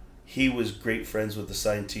 who he was great friends with the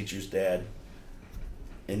science teacher's dad,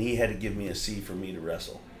 and he had to give me a C for me to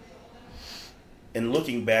wrestle. And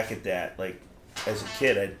looking back at that, like as a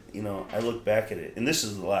kid, I look back at it, and this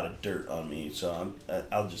is a lot of dirt on me, so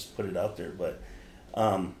I'll just put it out there. But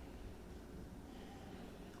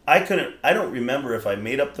I don't remember if I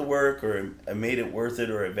made up the work or I made it worth it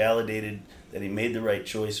or I validated that he made the right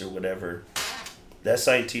choice or whatever. That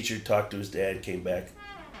science teacher talked to his dad, came back,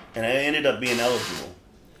 and I ended up being eligible.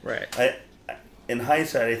 Right. In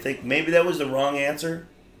hindsight, I think maybe that was the wrong answer,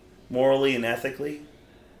 morally and ethically.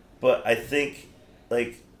 But I think,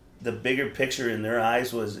 like, the bigger picture in their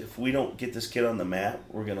eyes was, if we don't get this kid on the mat,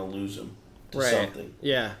 we're going to lose him to something.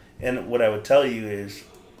 Yeah. And what I would tell you is,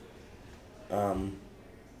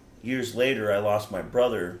 years later, I lost my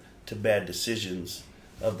brother to bad decisions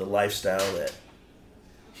of the lifestyle that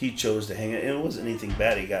he chose to hang out. And it wasn't anything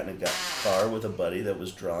bad. He got in a car with a buddy that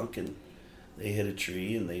was drunk, and they hit a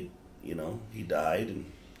tree, and he died. And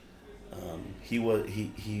he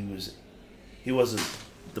wasn't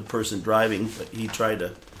the person driving, but he tried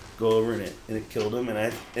to go over, and it killed him.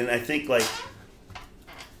 And I think, like,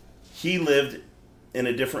 he lived in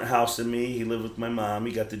a different house than me. He lived with my mom.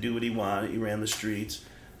 He got to do what he wanted. He ran the streets.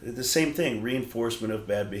 The same thing, reinforcement of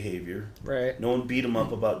bad behavior. Right. No one beat him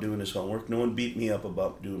up about doing his homework. No one beat me up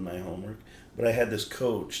about doing my homework. But I had this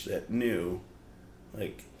coach that knew,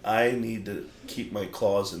 like, I need to keep my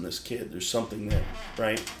claws in this kid. There's something there,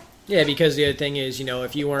 right? Yeah, because the other thing is, you know,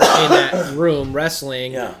 if you weren't in that room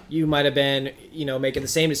wrestling, you might have been, you know, making the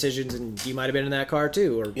same decisions, and you might have been in that car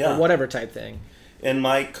too, or whatever type thing. And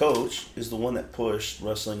my coach is the one that pushed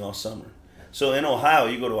wrestling all summer. So in Ohio,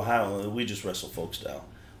 you go to Ohio, and we just wrestle folk style.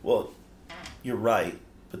 Well, you're right,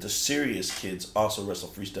 but the serious kids also wrestle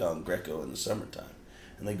freestyle and Greco in the summertime.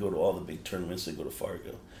 And they go to all the big tournaments. They go to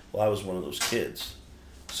Fargo. Well, I was one of those kids.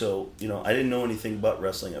 So, you know, I didn't know anything about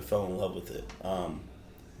wrestling. I fell in love with it. I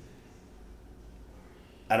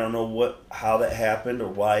don't know how that happened or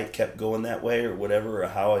why it kept going that way or whatever, or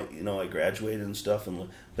how I graduated and stuff.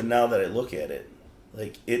 But now that I look at it,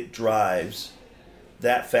 Like, it drives,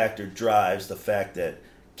 that factor drives the fact that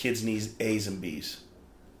kids need A's and B's.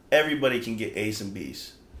 Everybody can get A's and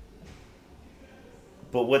B's.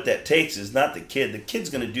 But what that takes is not the kid. The kid's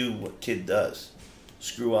going to do what kid does.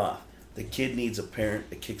 Screw off. The kid needs a parent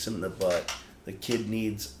that kicks him in the butt. The kid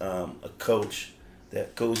needs a coach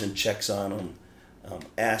that goes and checks on them,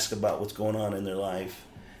 asks about what's going on in their life.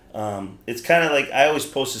 It's kind of like, I always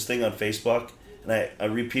post this thing on Facebook, and I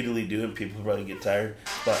repeatedly do, and people probably get tired,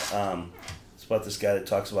 but it's about this guy that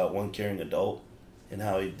talks about one caring adult and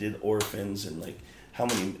how he did orphans, and like how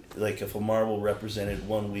many, like if a marble represented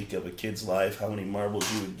 1 week of a kid's life, how many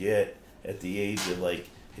marbles you would get at the age of, like,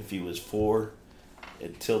 if he was 4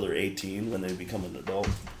 until they're 18 when they become an adult.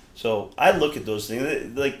 So I look at those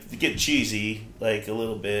things, like, to get cheesy, like a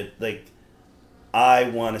little bit, like, I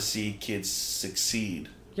want to see kids succeed.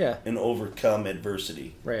 Yeah. And overcome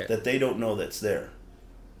adversity. Right. That they don't know that's there.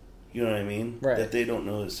 You know what I mean? Right. That they don't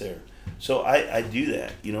know that's there. So I do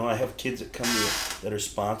that. You know, I have kids that come here that are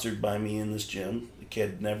sponsored by me in this gym. The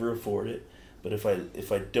kid never afford it. But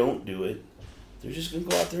if I don't do it, they're just going to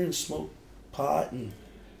go out there and smoke pot and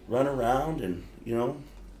run around and, you know.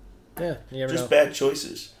 Yeah, you never just know. Bad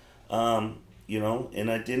choices. You know, and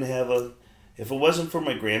I didn't have if it wasn't for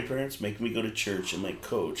my grandparents making me go to church and my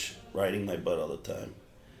coach riding my butt all the time,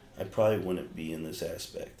 I probably wouldn't be in this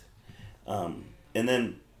aspect. And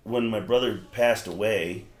then when my brother passed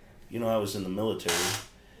away, you know, I was in the military.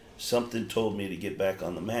 Something told me to get back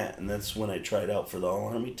on the mat, and that's when I tried out for the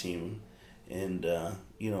All-Army team. And,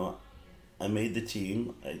 you know, I made the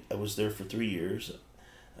team. I was there for 3 years.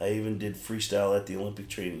 I even did freestyle at the Olympic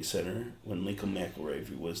Training Center when Lincoln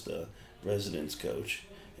McElravy was the residence coach.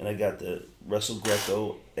 And I got to wrestle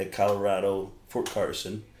Greco at Colorado, Fort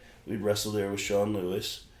Carson. We'd wrestle there with Sean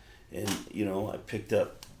Lewis. And, you know, I picked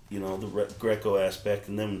up, you know, the Greco aspect.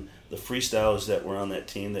 And then the freestylers that were on that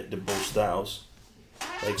team that did both styles,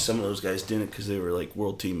 like some of those guys didn't because they were like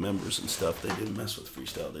world team members and stuff. They didn't mess with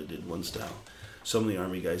freestyle. They did one style. Some of the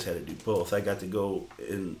Army guys had to do both. I got to go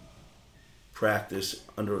and practice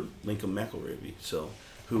under Lincoln McElravy, so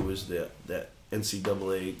who was that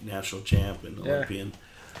NCAA national champ and Olympian.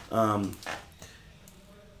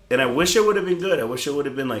 And I wish it would have been good. I wish it would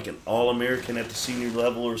have been like an All-American at the senior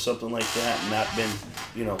level or something like that, and not been,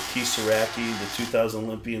 you know, Keith Saraki, the 2000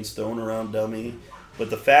 Olympians thrown around dummy. But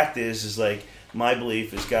the fact is like, my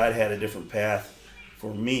belief is God had a different path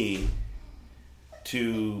for me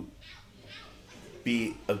to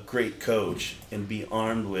be a great coach and be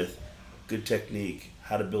armed with good technique,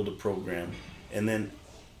 how to build a program, and then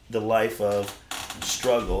the life of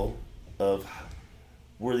struggle of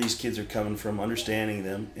where these kids are coming from, understanding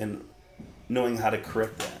them, and knowing how to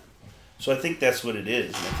correct that. So I think that's what it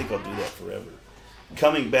is, and I think I'll do that forever.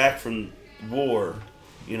 Coming back from war,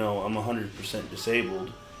 you know, I'm 100%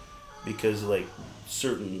 disabled because, like,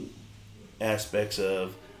 certain aspects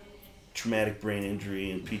of traumatic brain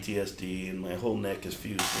injury and PTSD, and my whole neck is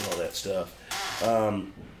fused and all that stuff.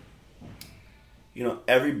 You know,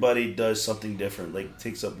 everybody does something different, like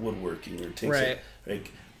takes up woodworking or takes right. up,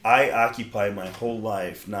 like, I occupy my whole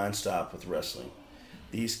life nonstop with wrestling.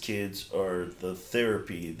 These kids are the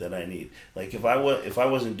therapy that I need. Like, if I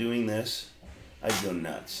wasn't doing this, I'd go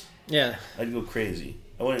nuts. Yeah. I'd go crazy.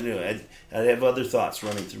 I wouldn't do it. I'd have other thoughts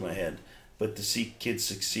running through my head. But to see kids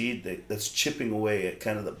succeed, that's chipping away at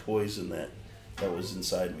kind of the poison that was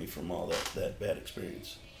inside me from all that bad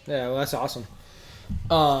experience. Yeah, well, that's awesome.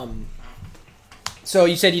 So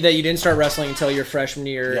you said that you didn't start wrestling until your freshman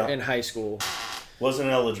year in high school.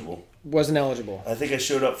 Wasn't eligible. I think I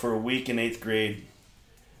showed up for a week in 8th grade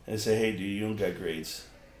and said, "Hey, dude, you don't got grades."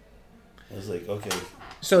 I was like, okay.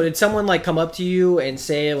 So did someone like come up to you and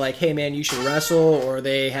say like, "Hey, man, you should wrestle," or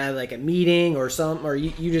they had like a meeting or something, or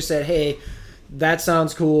you just said, "Hey, that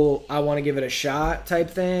sounds cool, I want to give it a shot,"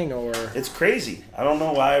 type thing? Or it's crazy. I don't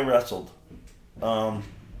know why I wrestled. I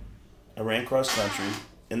ran cross country,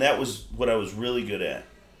 and that was what I was really good at.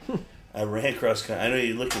 I ran cross country. I know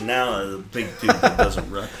you're looking now at a big dude that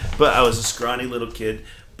doesn't run, but I was a scrawny little kid.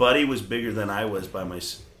 Buddy was bigger than I was by my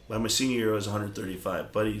senior year. I was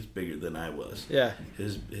 135. Buddy's bigger than I was. Yeah.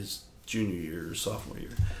 His junior year or sophomore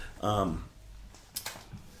year.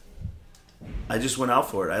 I just went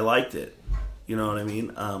out for it. I liked it. You know what I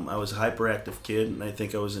mean? I was a hyperactive kid, and I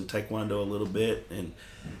think I was in Taekwondo a little bit, and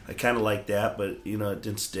I kind of liked that, but, you know, it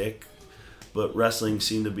didn't stick. But wrestling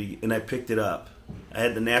seemed to be, and I picked it up. I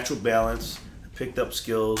had the natural balance, I picked up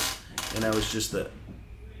skills, and I was just the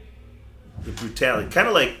brutality. Kind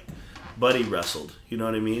of like Buddy wrestled, you know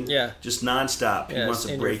what I mean? Yeah. Just nonstop. He wants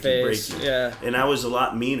to break you. Yeah. And I was a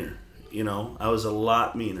lot meaner, you know? I was a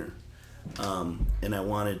lot meaner. And I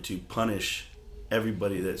wanted to punish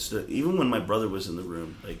everybody that stood. Even when my brother was in the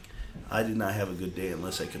room, like, I did not have a good day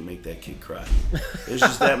unless I could make that kid cry. It was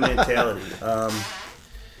just that mentality.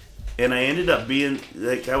 And I ended up being,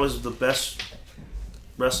 like, I was the best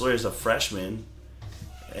wrestler as a freshman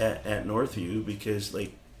at Northview because,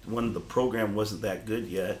 like, the program wasn't that good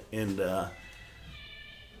yet. And I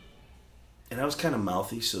was kind of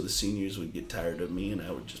mouthy, so the seniors would get tired of me, and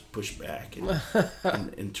I would just push back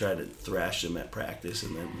and try to thrash them at practice.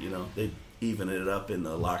 And then, they'd even it up in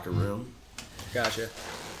the locker room. Gotcha.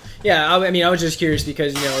 Yeah, I mean, I was just curious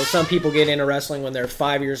because, some people get into wrestling when they're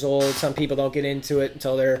 5 years old. Some people don't get into it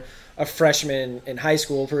until they're a freshman in high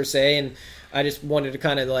school, per se. And I just wanted to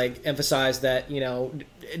kind of, like, emphasize that,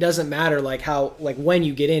 it doesn't matter, like, how, like, when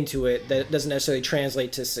you get into it, that doesn't necessarily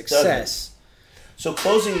translate to success. So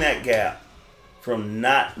closing that gap from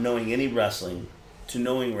not knowing any wrestling to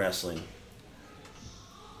knowing wrestling,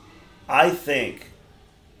 I think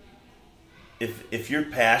if you're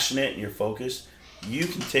passionate and you're focused, you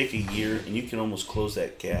can take a year and you can almost close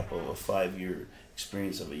that gap of a 5-year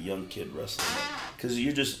experience of a young kid wrestling, because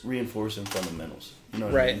you're just reinforcing fundamentals. You know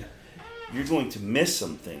what I mean? You're going to miss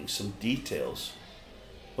some things, some details,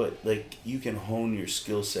 but, like, you can hone your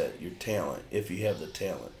skill set, your talent, if you have the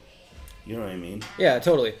talent. You know what I mean? Yeah,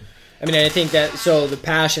 totally. I mean, I think that, so the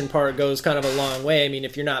passion part goes kind of a long way. I mean,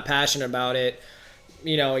 if you're not passionate about it,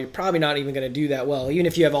 you're probably not even going to do that well. Even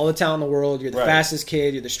if you have all the talent in the world, you're the fastest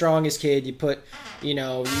kid, you're the strongest kid, you put, you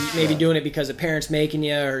may be doing it because a parent's making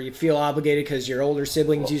you, or you feel obligated because your older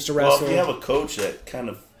siblings used to wrestle. Well, if you have a coach that kind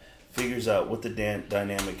of figures out what the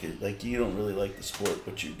dynamic is, like, you don't really like the sport,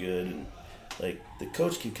 but you're good, and, like, the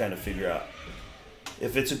coach can kind of figure out,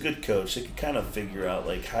 if it's a good coach, they can kind of figure out,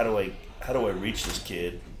 like, how do I reach this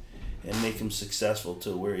kid and make him successful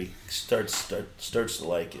to where he starts to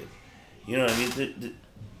like it. You know what I mean?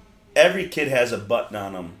 Every kid has a button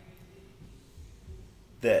on them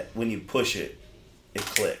that when you push it, it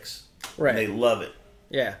clicks. Right. And they love it.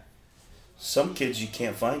 Yeah. Some kids, you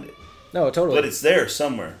can't find it. No, totally. But it's there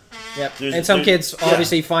somewhere. Yep. And some kids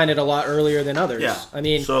obviously find it a lot earlier than others. Yeah. I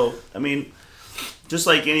mean, just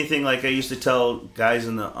like anything, like I used to tell guys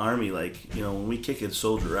in the Army, like, when we kick a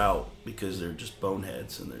soldier out because they're just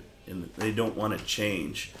boneheads and they don't want to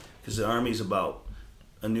change, because the Army's about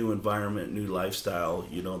a new environment, new lifestyle.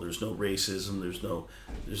 There's no racism, there's no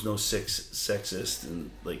sexist,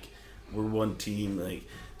 and, like, we're one team. Like,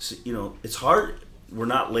 so, it's hard. We're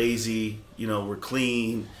not lazy. We're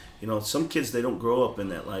clean. Some kids, they don't grow up in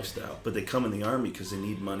that lifestyle, but they come in the Army because they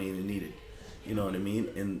need money and they need it. You know what I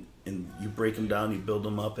mean? And you break them down, you build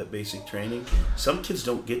them up at basic training. Some kids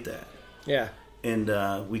don't get that. Yeah.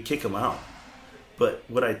 And we kick them out. But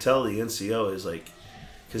what I tell the NCO is, like,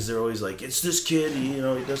 because they're always like, it's this kid, he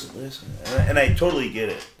doesn't listen. And I totally get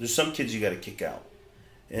it. There's some kids you got to kick out.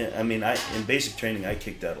 And, I mean, in basic training, I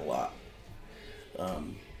kicked out a lot.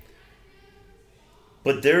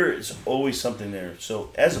 But there is always something there.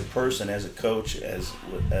 So as a person, as a coach, as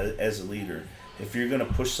a leader, if you're going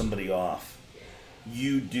to push somebody off,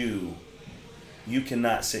 you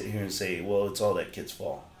cannot sit here and say, well, it's all that kid's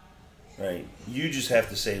fault. Right? You just have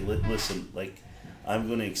to say, listen, like, I'm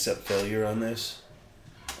going to accept failure on this.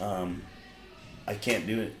 I can't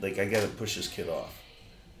do it. Like, I got to push this kid off.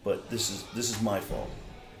 But this is my fault.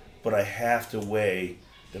 But I have to weigh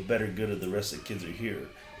the better good of the rest of the kids are here.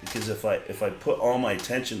 Because if I put all my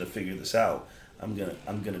attention to figure this out, I'm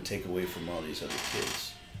gonna take away from all these other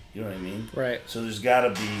kids. You know what I mean? Right. So there's gotta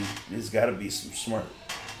be some smart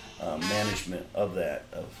management of that,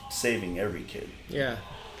 of saving every kid. Yeah.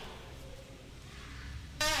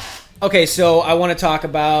 Okay, so I want to talk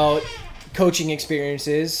about coaching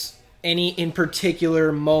experiences. Any in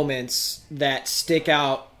particular moments that stick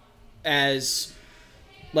out as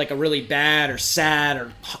like a really bad or sad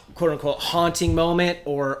or quote unquote haunting moment,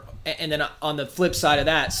 and then on the flip side of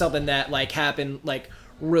that, something that like happened like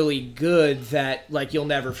really good that like you'll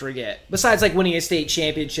never forget, besides like winning a state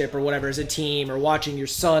championship or whatever as a team, or watching your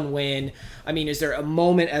son win. I mean, is there a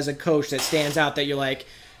moment as a coach that stands out that you're like,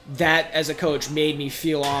 that as a coach made me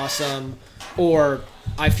feel awesome, or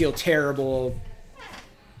I feel terrible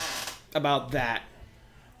about that?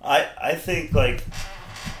 I think, like,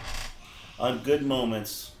 on good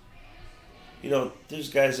moments, there's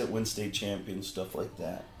guys that win state champions, stuff like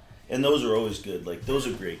that. And those are always good. Like, those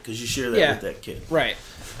are great because you share that with that kid. Right.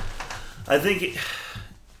 I think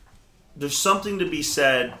there's something to be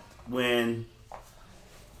said when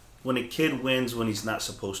a kid wins when he's not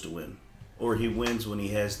supposed to win. Or he wins when he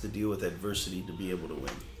has to deal with adversity to be able to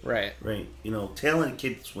win. Right. Right. Talented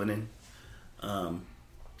kids winning.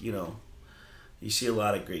 You see a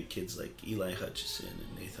lot of great kids like Eli Hutchison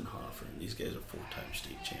and Nathan Hoffer, and these guys are 4-time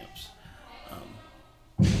state champs.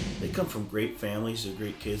 They come from great families. They're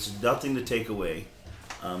great kids. Nothing to take away.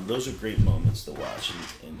 Those are great moments to watch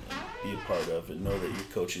and be a part of, and know that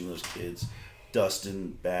you're coaching those kids.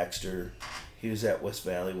 Dustin Baxter, he was at West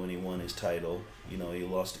Valley when he won his title. He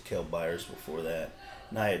lost to Kel Byers before that.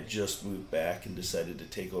 And I had just moved back and decided to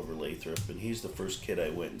take over Lathrop, and he's the first kid I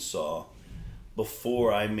went and saw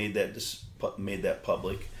before I made that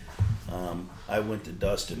public. I went to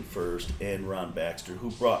Dustin first and Ron Baxter,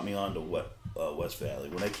 who brought me on to West Valley.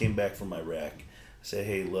 When I came back from Iraq, I said,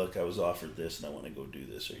 hey, look, I was offered this and I want to go do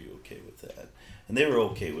this. Are you okay with that? And they were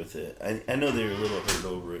okay with it. I know they were a little hurt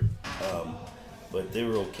over it, but they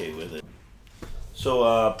were okay with it.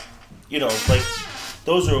 So,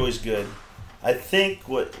 those are always good. I think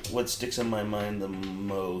what sticks in my mind the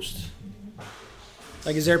most...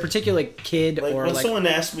 Like, is there a particular kid or when someone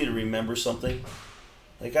asks me to remember something,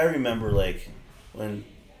 I remember, when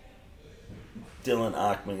Dylan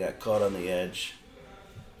Achman got caught on the edge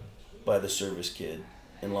by the service kid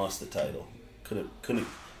and lost the title. Couldn't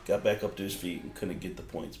got back up to his feet and couldn't get the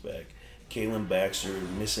points back. Kalen Baxter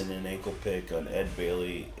missing an ankle pick on Ed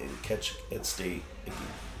Bailey and catch at state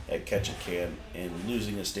at Ketchikan and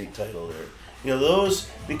losing a state title there. Those,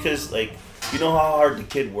 because how hard the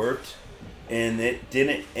kid worked, and it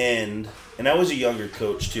didn't end. And I was a younger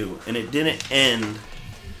coach too, and it didn't end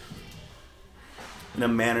in a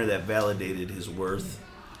manner that validated his worth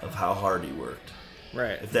of how hard he worked.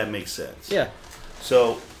 Right. If that makes sense. Yeah.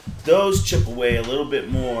 So those chip away a little bit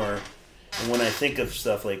more. And when I think of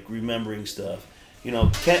stuff like remembering stuff,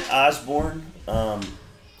 Kent Osborne,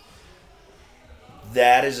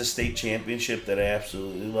 that is a state championship that I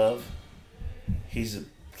absolutely love. He's a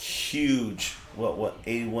huge,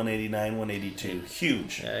 81, 89, 182.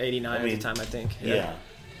 Huge. Yeah, 89 at the time, I think. Yeah.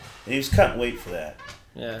 And he was cutting weight for that.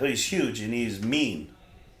 Yeah. But he's huge and he's mean.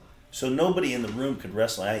 So nobody in the room could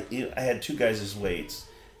wrestle. I had two guys his weights,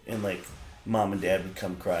 and mom and dad would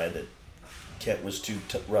come cry that Kent was too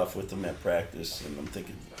rough with them at practice. And I'm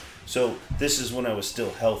thinking, so this is when I was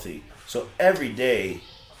still healthy. So every day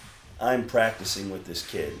I'm practicing with this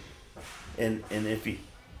kid. And if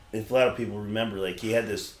a lot of people remember, he had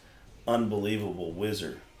this unbelievable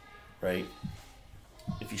whizzer, right?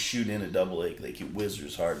 If you shoot in a double leg, he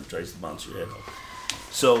whizzers hard and tries to bounce your head off.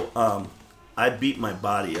 So I beat my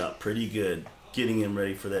body up pretty good getting him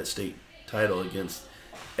ready for that state title against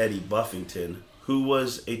Eddie Buffington, who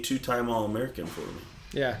was a 2-time All-American for me.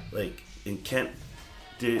 Yeah. And Kent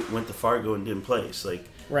went to Fargo and didn't place.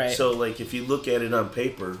 Right. So, if you look at it on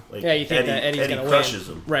paper, you think that Eddie crushes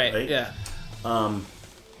him. Right, yeah.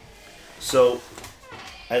 So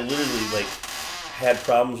I literally, had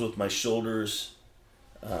problems with my shoulders.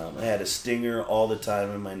 I had a stinger all the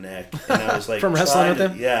time in my neck, and I was from wrestling with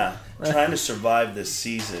him. Yeah, trying to survive this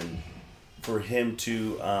season for him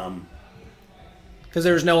to. Because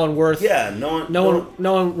there was no one worth. Yeah, no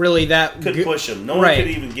one really that could push him. No one could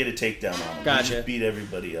even get a takedown on him. Gotcha. He just beat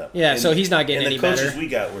everybody up. Yeah, so he's not getting any better. And the coaches we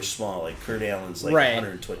got were small, Kurt Allen's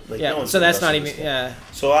 120. Yeah, no so that's not even. Yeah.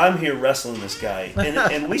 So I'm here wrestling this guy,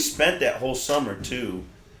 and we spent that whole summer too.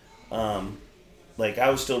 I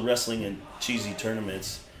was still wrestling in cheesy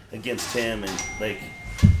tournaments against him, and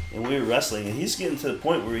we were wrestling, and he's getting to the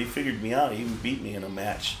point where he figured me out. He even beat me in a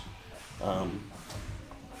match.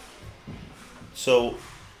 So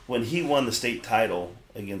when he won the state title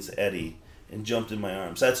against Eddie and jumped in my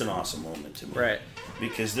arms, that's an awesome moment to me. Right.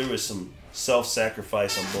 Because there was some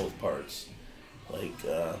self-sacrifice on both parts.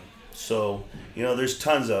 So, there's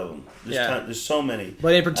tons of them. There's so many.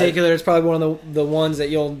 But in particular, it's probably one of the ones that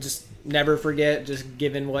you'll just never forget, just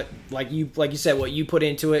given what, like you said, what you put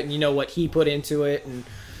into it, and what he put into it, and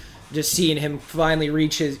just seeing him finally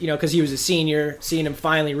reach his, because he was a senior, seeing him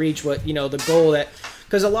finally reach what, the goal that,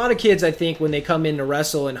 because a lot of kids, I think, when they come in to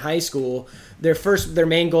wrestle in high school, their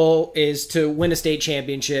main goal is to win a state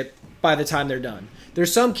championship by the time they're done.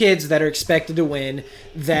 There's some kids that are expected to win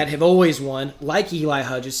that have always won, like Eli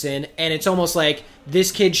Hutchison, and it's almost like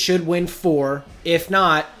this kid should win 4. If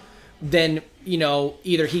not, then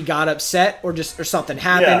either he got upset or something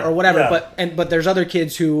happened or whatever. Yeah. But there's other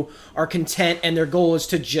kids who are content and their goal is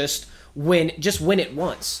to just win it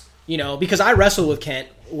once. Because I wrestled with Kent.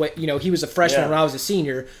 He was a freshman when I was a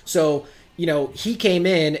senior, so he came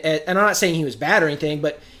in, and I'm not saying he was bad or anything,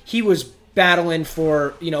 but he was battling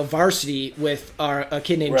for varsity with a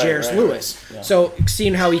kid named Jairus Lewis. Right. Yeah. So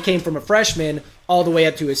seeing how he came from a freshman all the way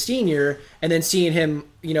up to a senior, and then seeing him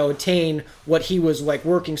attain what he was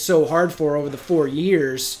working so hard for over the 4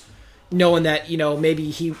 years, knowing that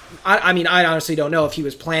maybe I honestly don't know if he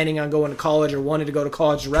was planning on going to college or wanted to go to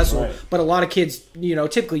college to wrestle. Right. But a lot of kids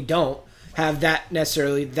typically don't have that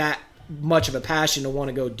necessarily that much of a passion to want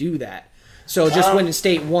to go do that. So just winning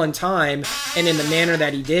state one time and in the manner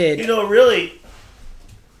that he did. Really,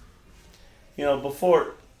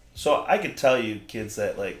 before, so I could tell you kids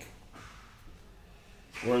that, like,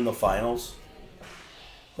 were in the finals.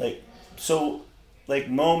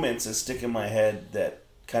 Moments that stick in my head that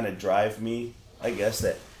kind of drive me, I guess,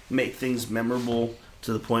 that make things memorable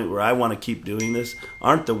to the point where I want to keep doing this,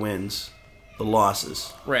 aren't the wins, the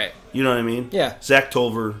losses. Right. You know what I mean? Yeah. Zach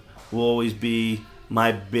Tolver will always be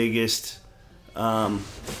my biggest, I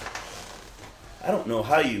don't know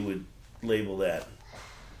how you would label that.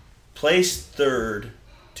 Placed third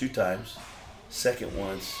 2 times, second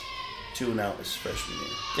once, 2 and out his freshman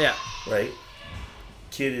year. Yeah. Right?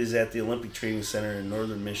 Kid is at the Olympic Training Center in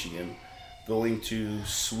northern Michigan, going to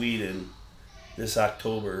Sweden this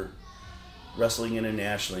October, wrestling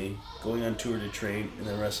internationally, going on tour to train, and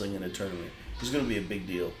then wrestling in a tournament. He's going to be a big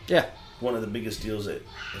deal. Yeah. One of the biggest deals that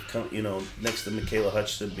have come, next to Michaela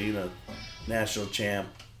Hutchinson being a national champ,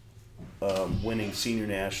 winning senior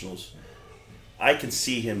nationals. I could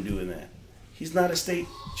see him doing that. He's not a state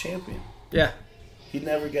champion. Yeah. He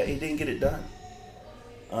didn't get it done.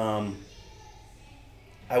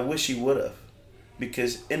 I wish he would have,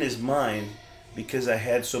 because in his mind, because I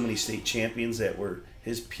had so many state champions that were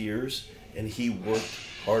his peers, and he worked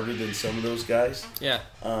harder than some of those guys. Yeah.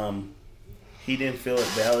 He didn't feel it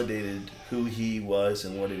validated who he was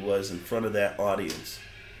and what he was in front of that audience.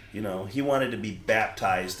 He wanted to be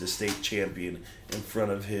baptized as state champion in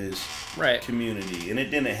front of his community, and it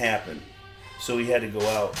didn't happen. So he had to go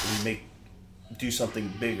out and do something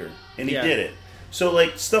bigger, and he did it. So,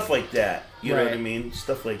 stuff like that, you know what I mean?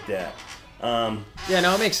 Stuff like that.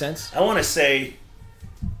 It makes sense. I want to say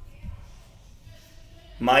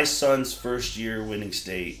my son's first year winning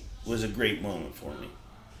state was a great moment for me.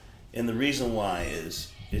 And the reason why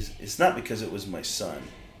is it's not because it was my son.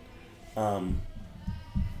 I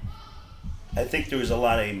think there was a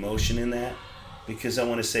lot of emotion in that, because I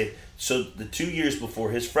want to say, so the 2 years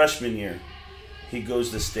before his freshman year, he goes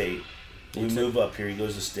to state. We move up here, he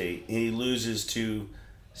goes to state, and he loses to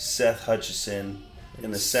Seth Hutchison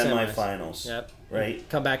in the semifinals. Yep. Right?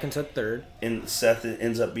 Come back into third. And Seth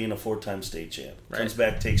ends up being a 4-time state champ. Right. Comes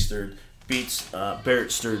back, takes third, beats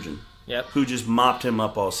Barrett Sturgeon. Yep. Who just mopped him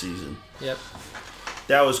up all season. Yep.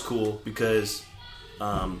 That was cool because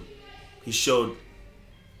he showed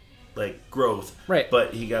growth. Right.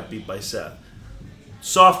 But he got beat by Seth.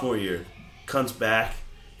 Sophomore year, comes back,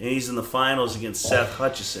 and he's in the finals against Seth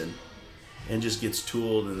Hutchison. And just gets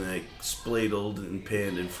tooled and spladled and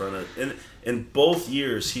pinned in front of. And in both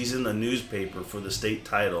years, he's in the newspaper for the state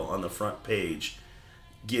title on the front page,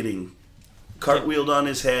 getting cartwheeled on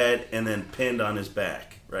his head and then pinned on his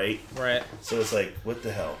back. Right. Right. So it's what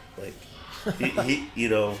the hell? He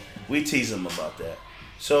we tease him about that.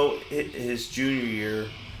 So his junior year,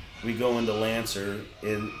 we go into Lancer,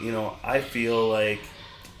 and I feel like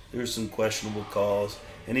there's some questionable calls,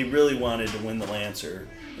 and he really wanted to win the Lancer.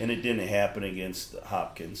 And it didn't happen against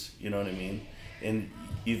Hopkins, you know what I mean? And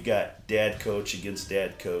you've got dad coach against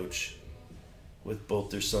dad coach with both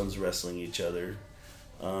their sons wrestling each other.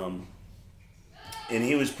 And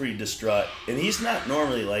he was pretty distraught. And he's not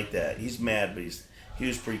normally like that. He's mad, but he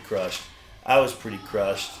was pretty crushed. I was pretty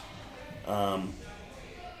crushed. But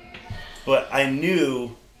I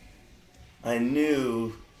knew,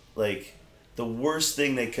 the worst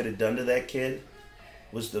thing they could have done to that kid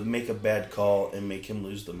was to make a bad call and make him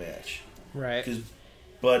lose the match. Right. Because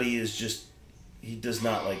Buddy he does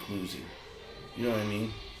not like losing. You know what I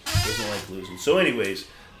mean? He doesn't like losing. So anyways,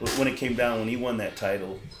 when it came down, when he won that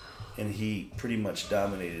title, and he pretty much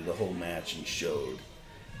dominated the whole match and showed.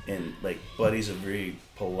 And, Buddy's a very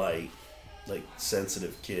polite,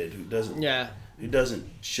 sensitive kid who doesn't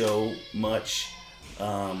show much.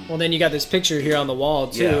 Well, then you got this picture here on the wall,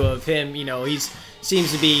 too, of him. He's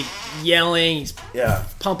seems to be yelling. He's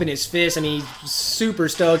pumping his fist. I mean, he's super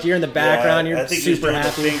stoked. You're in the background. You're super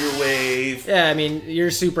happy. The finger wave. Yeah, I mean,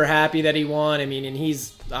 you're super happy that he won. I mean, and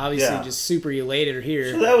he's obviously just super elated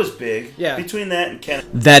here. So that was big. Yeah. Between that and Ken.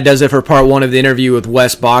 That does it for part 1 of the interview with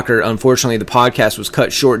Wes Bacher. Unfortunately, the podcast was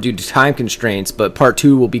cut short due to time constraints, but part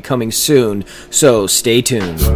 2 will be coming soon, so stay tuned.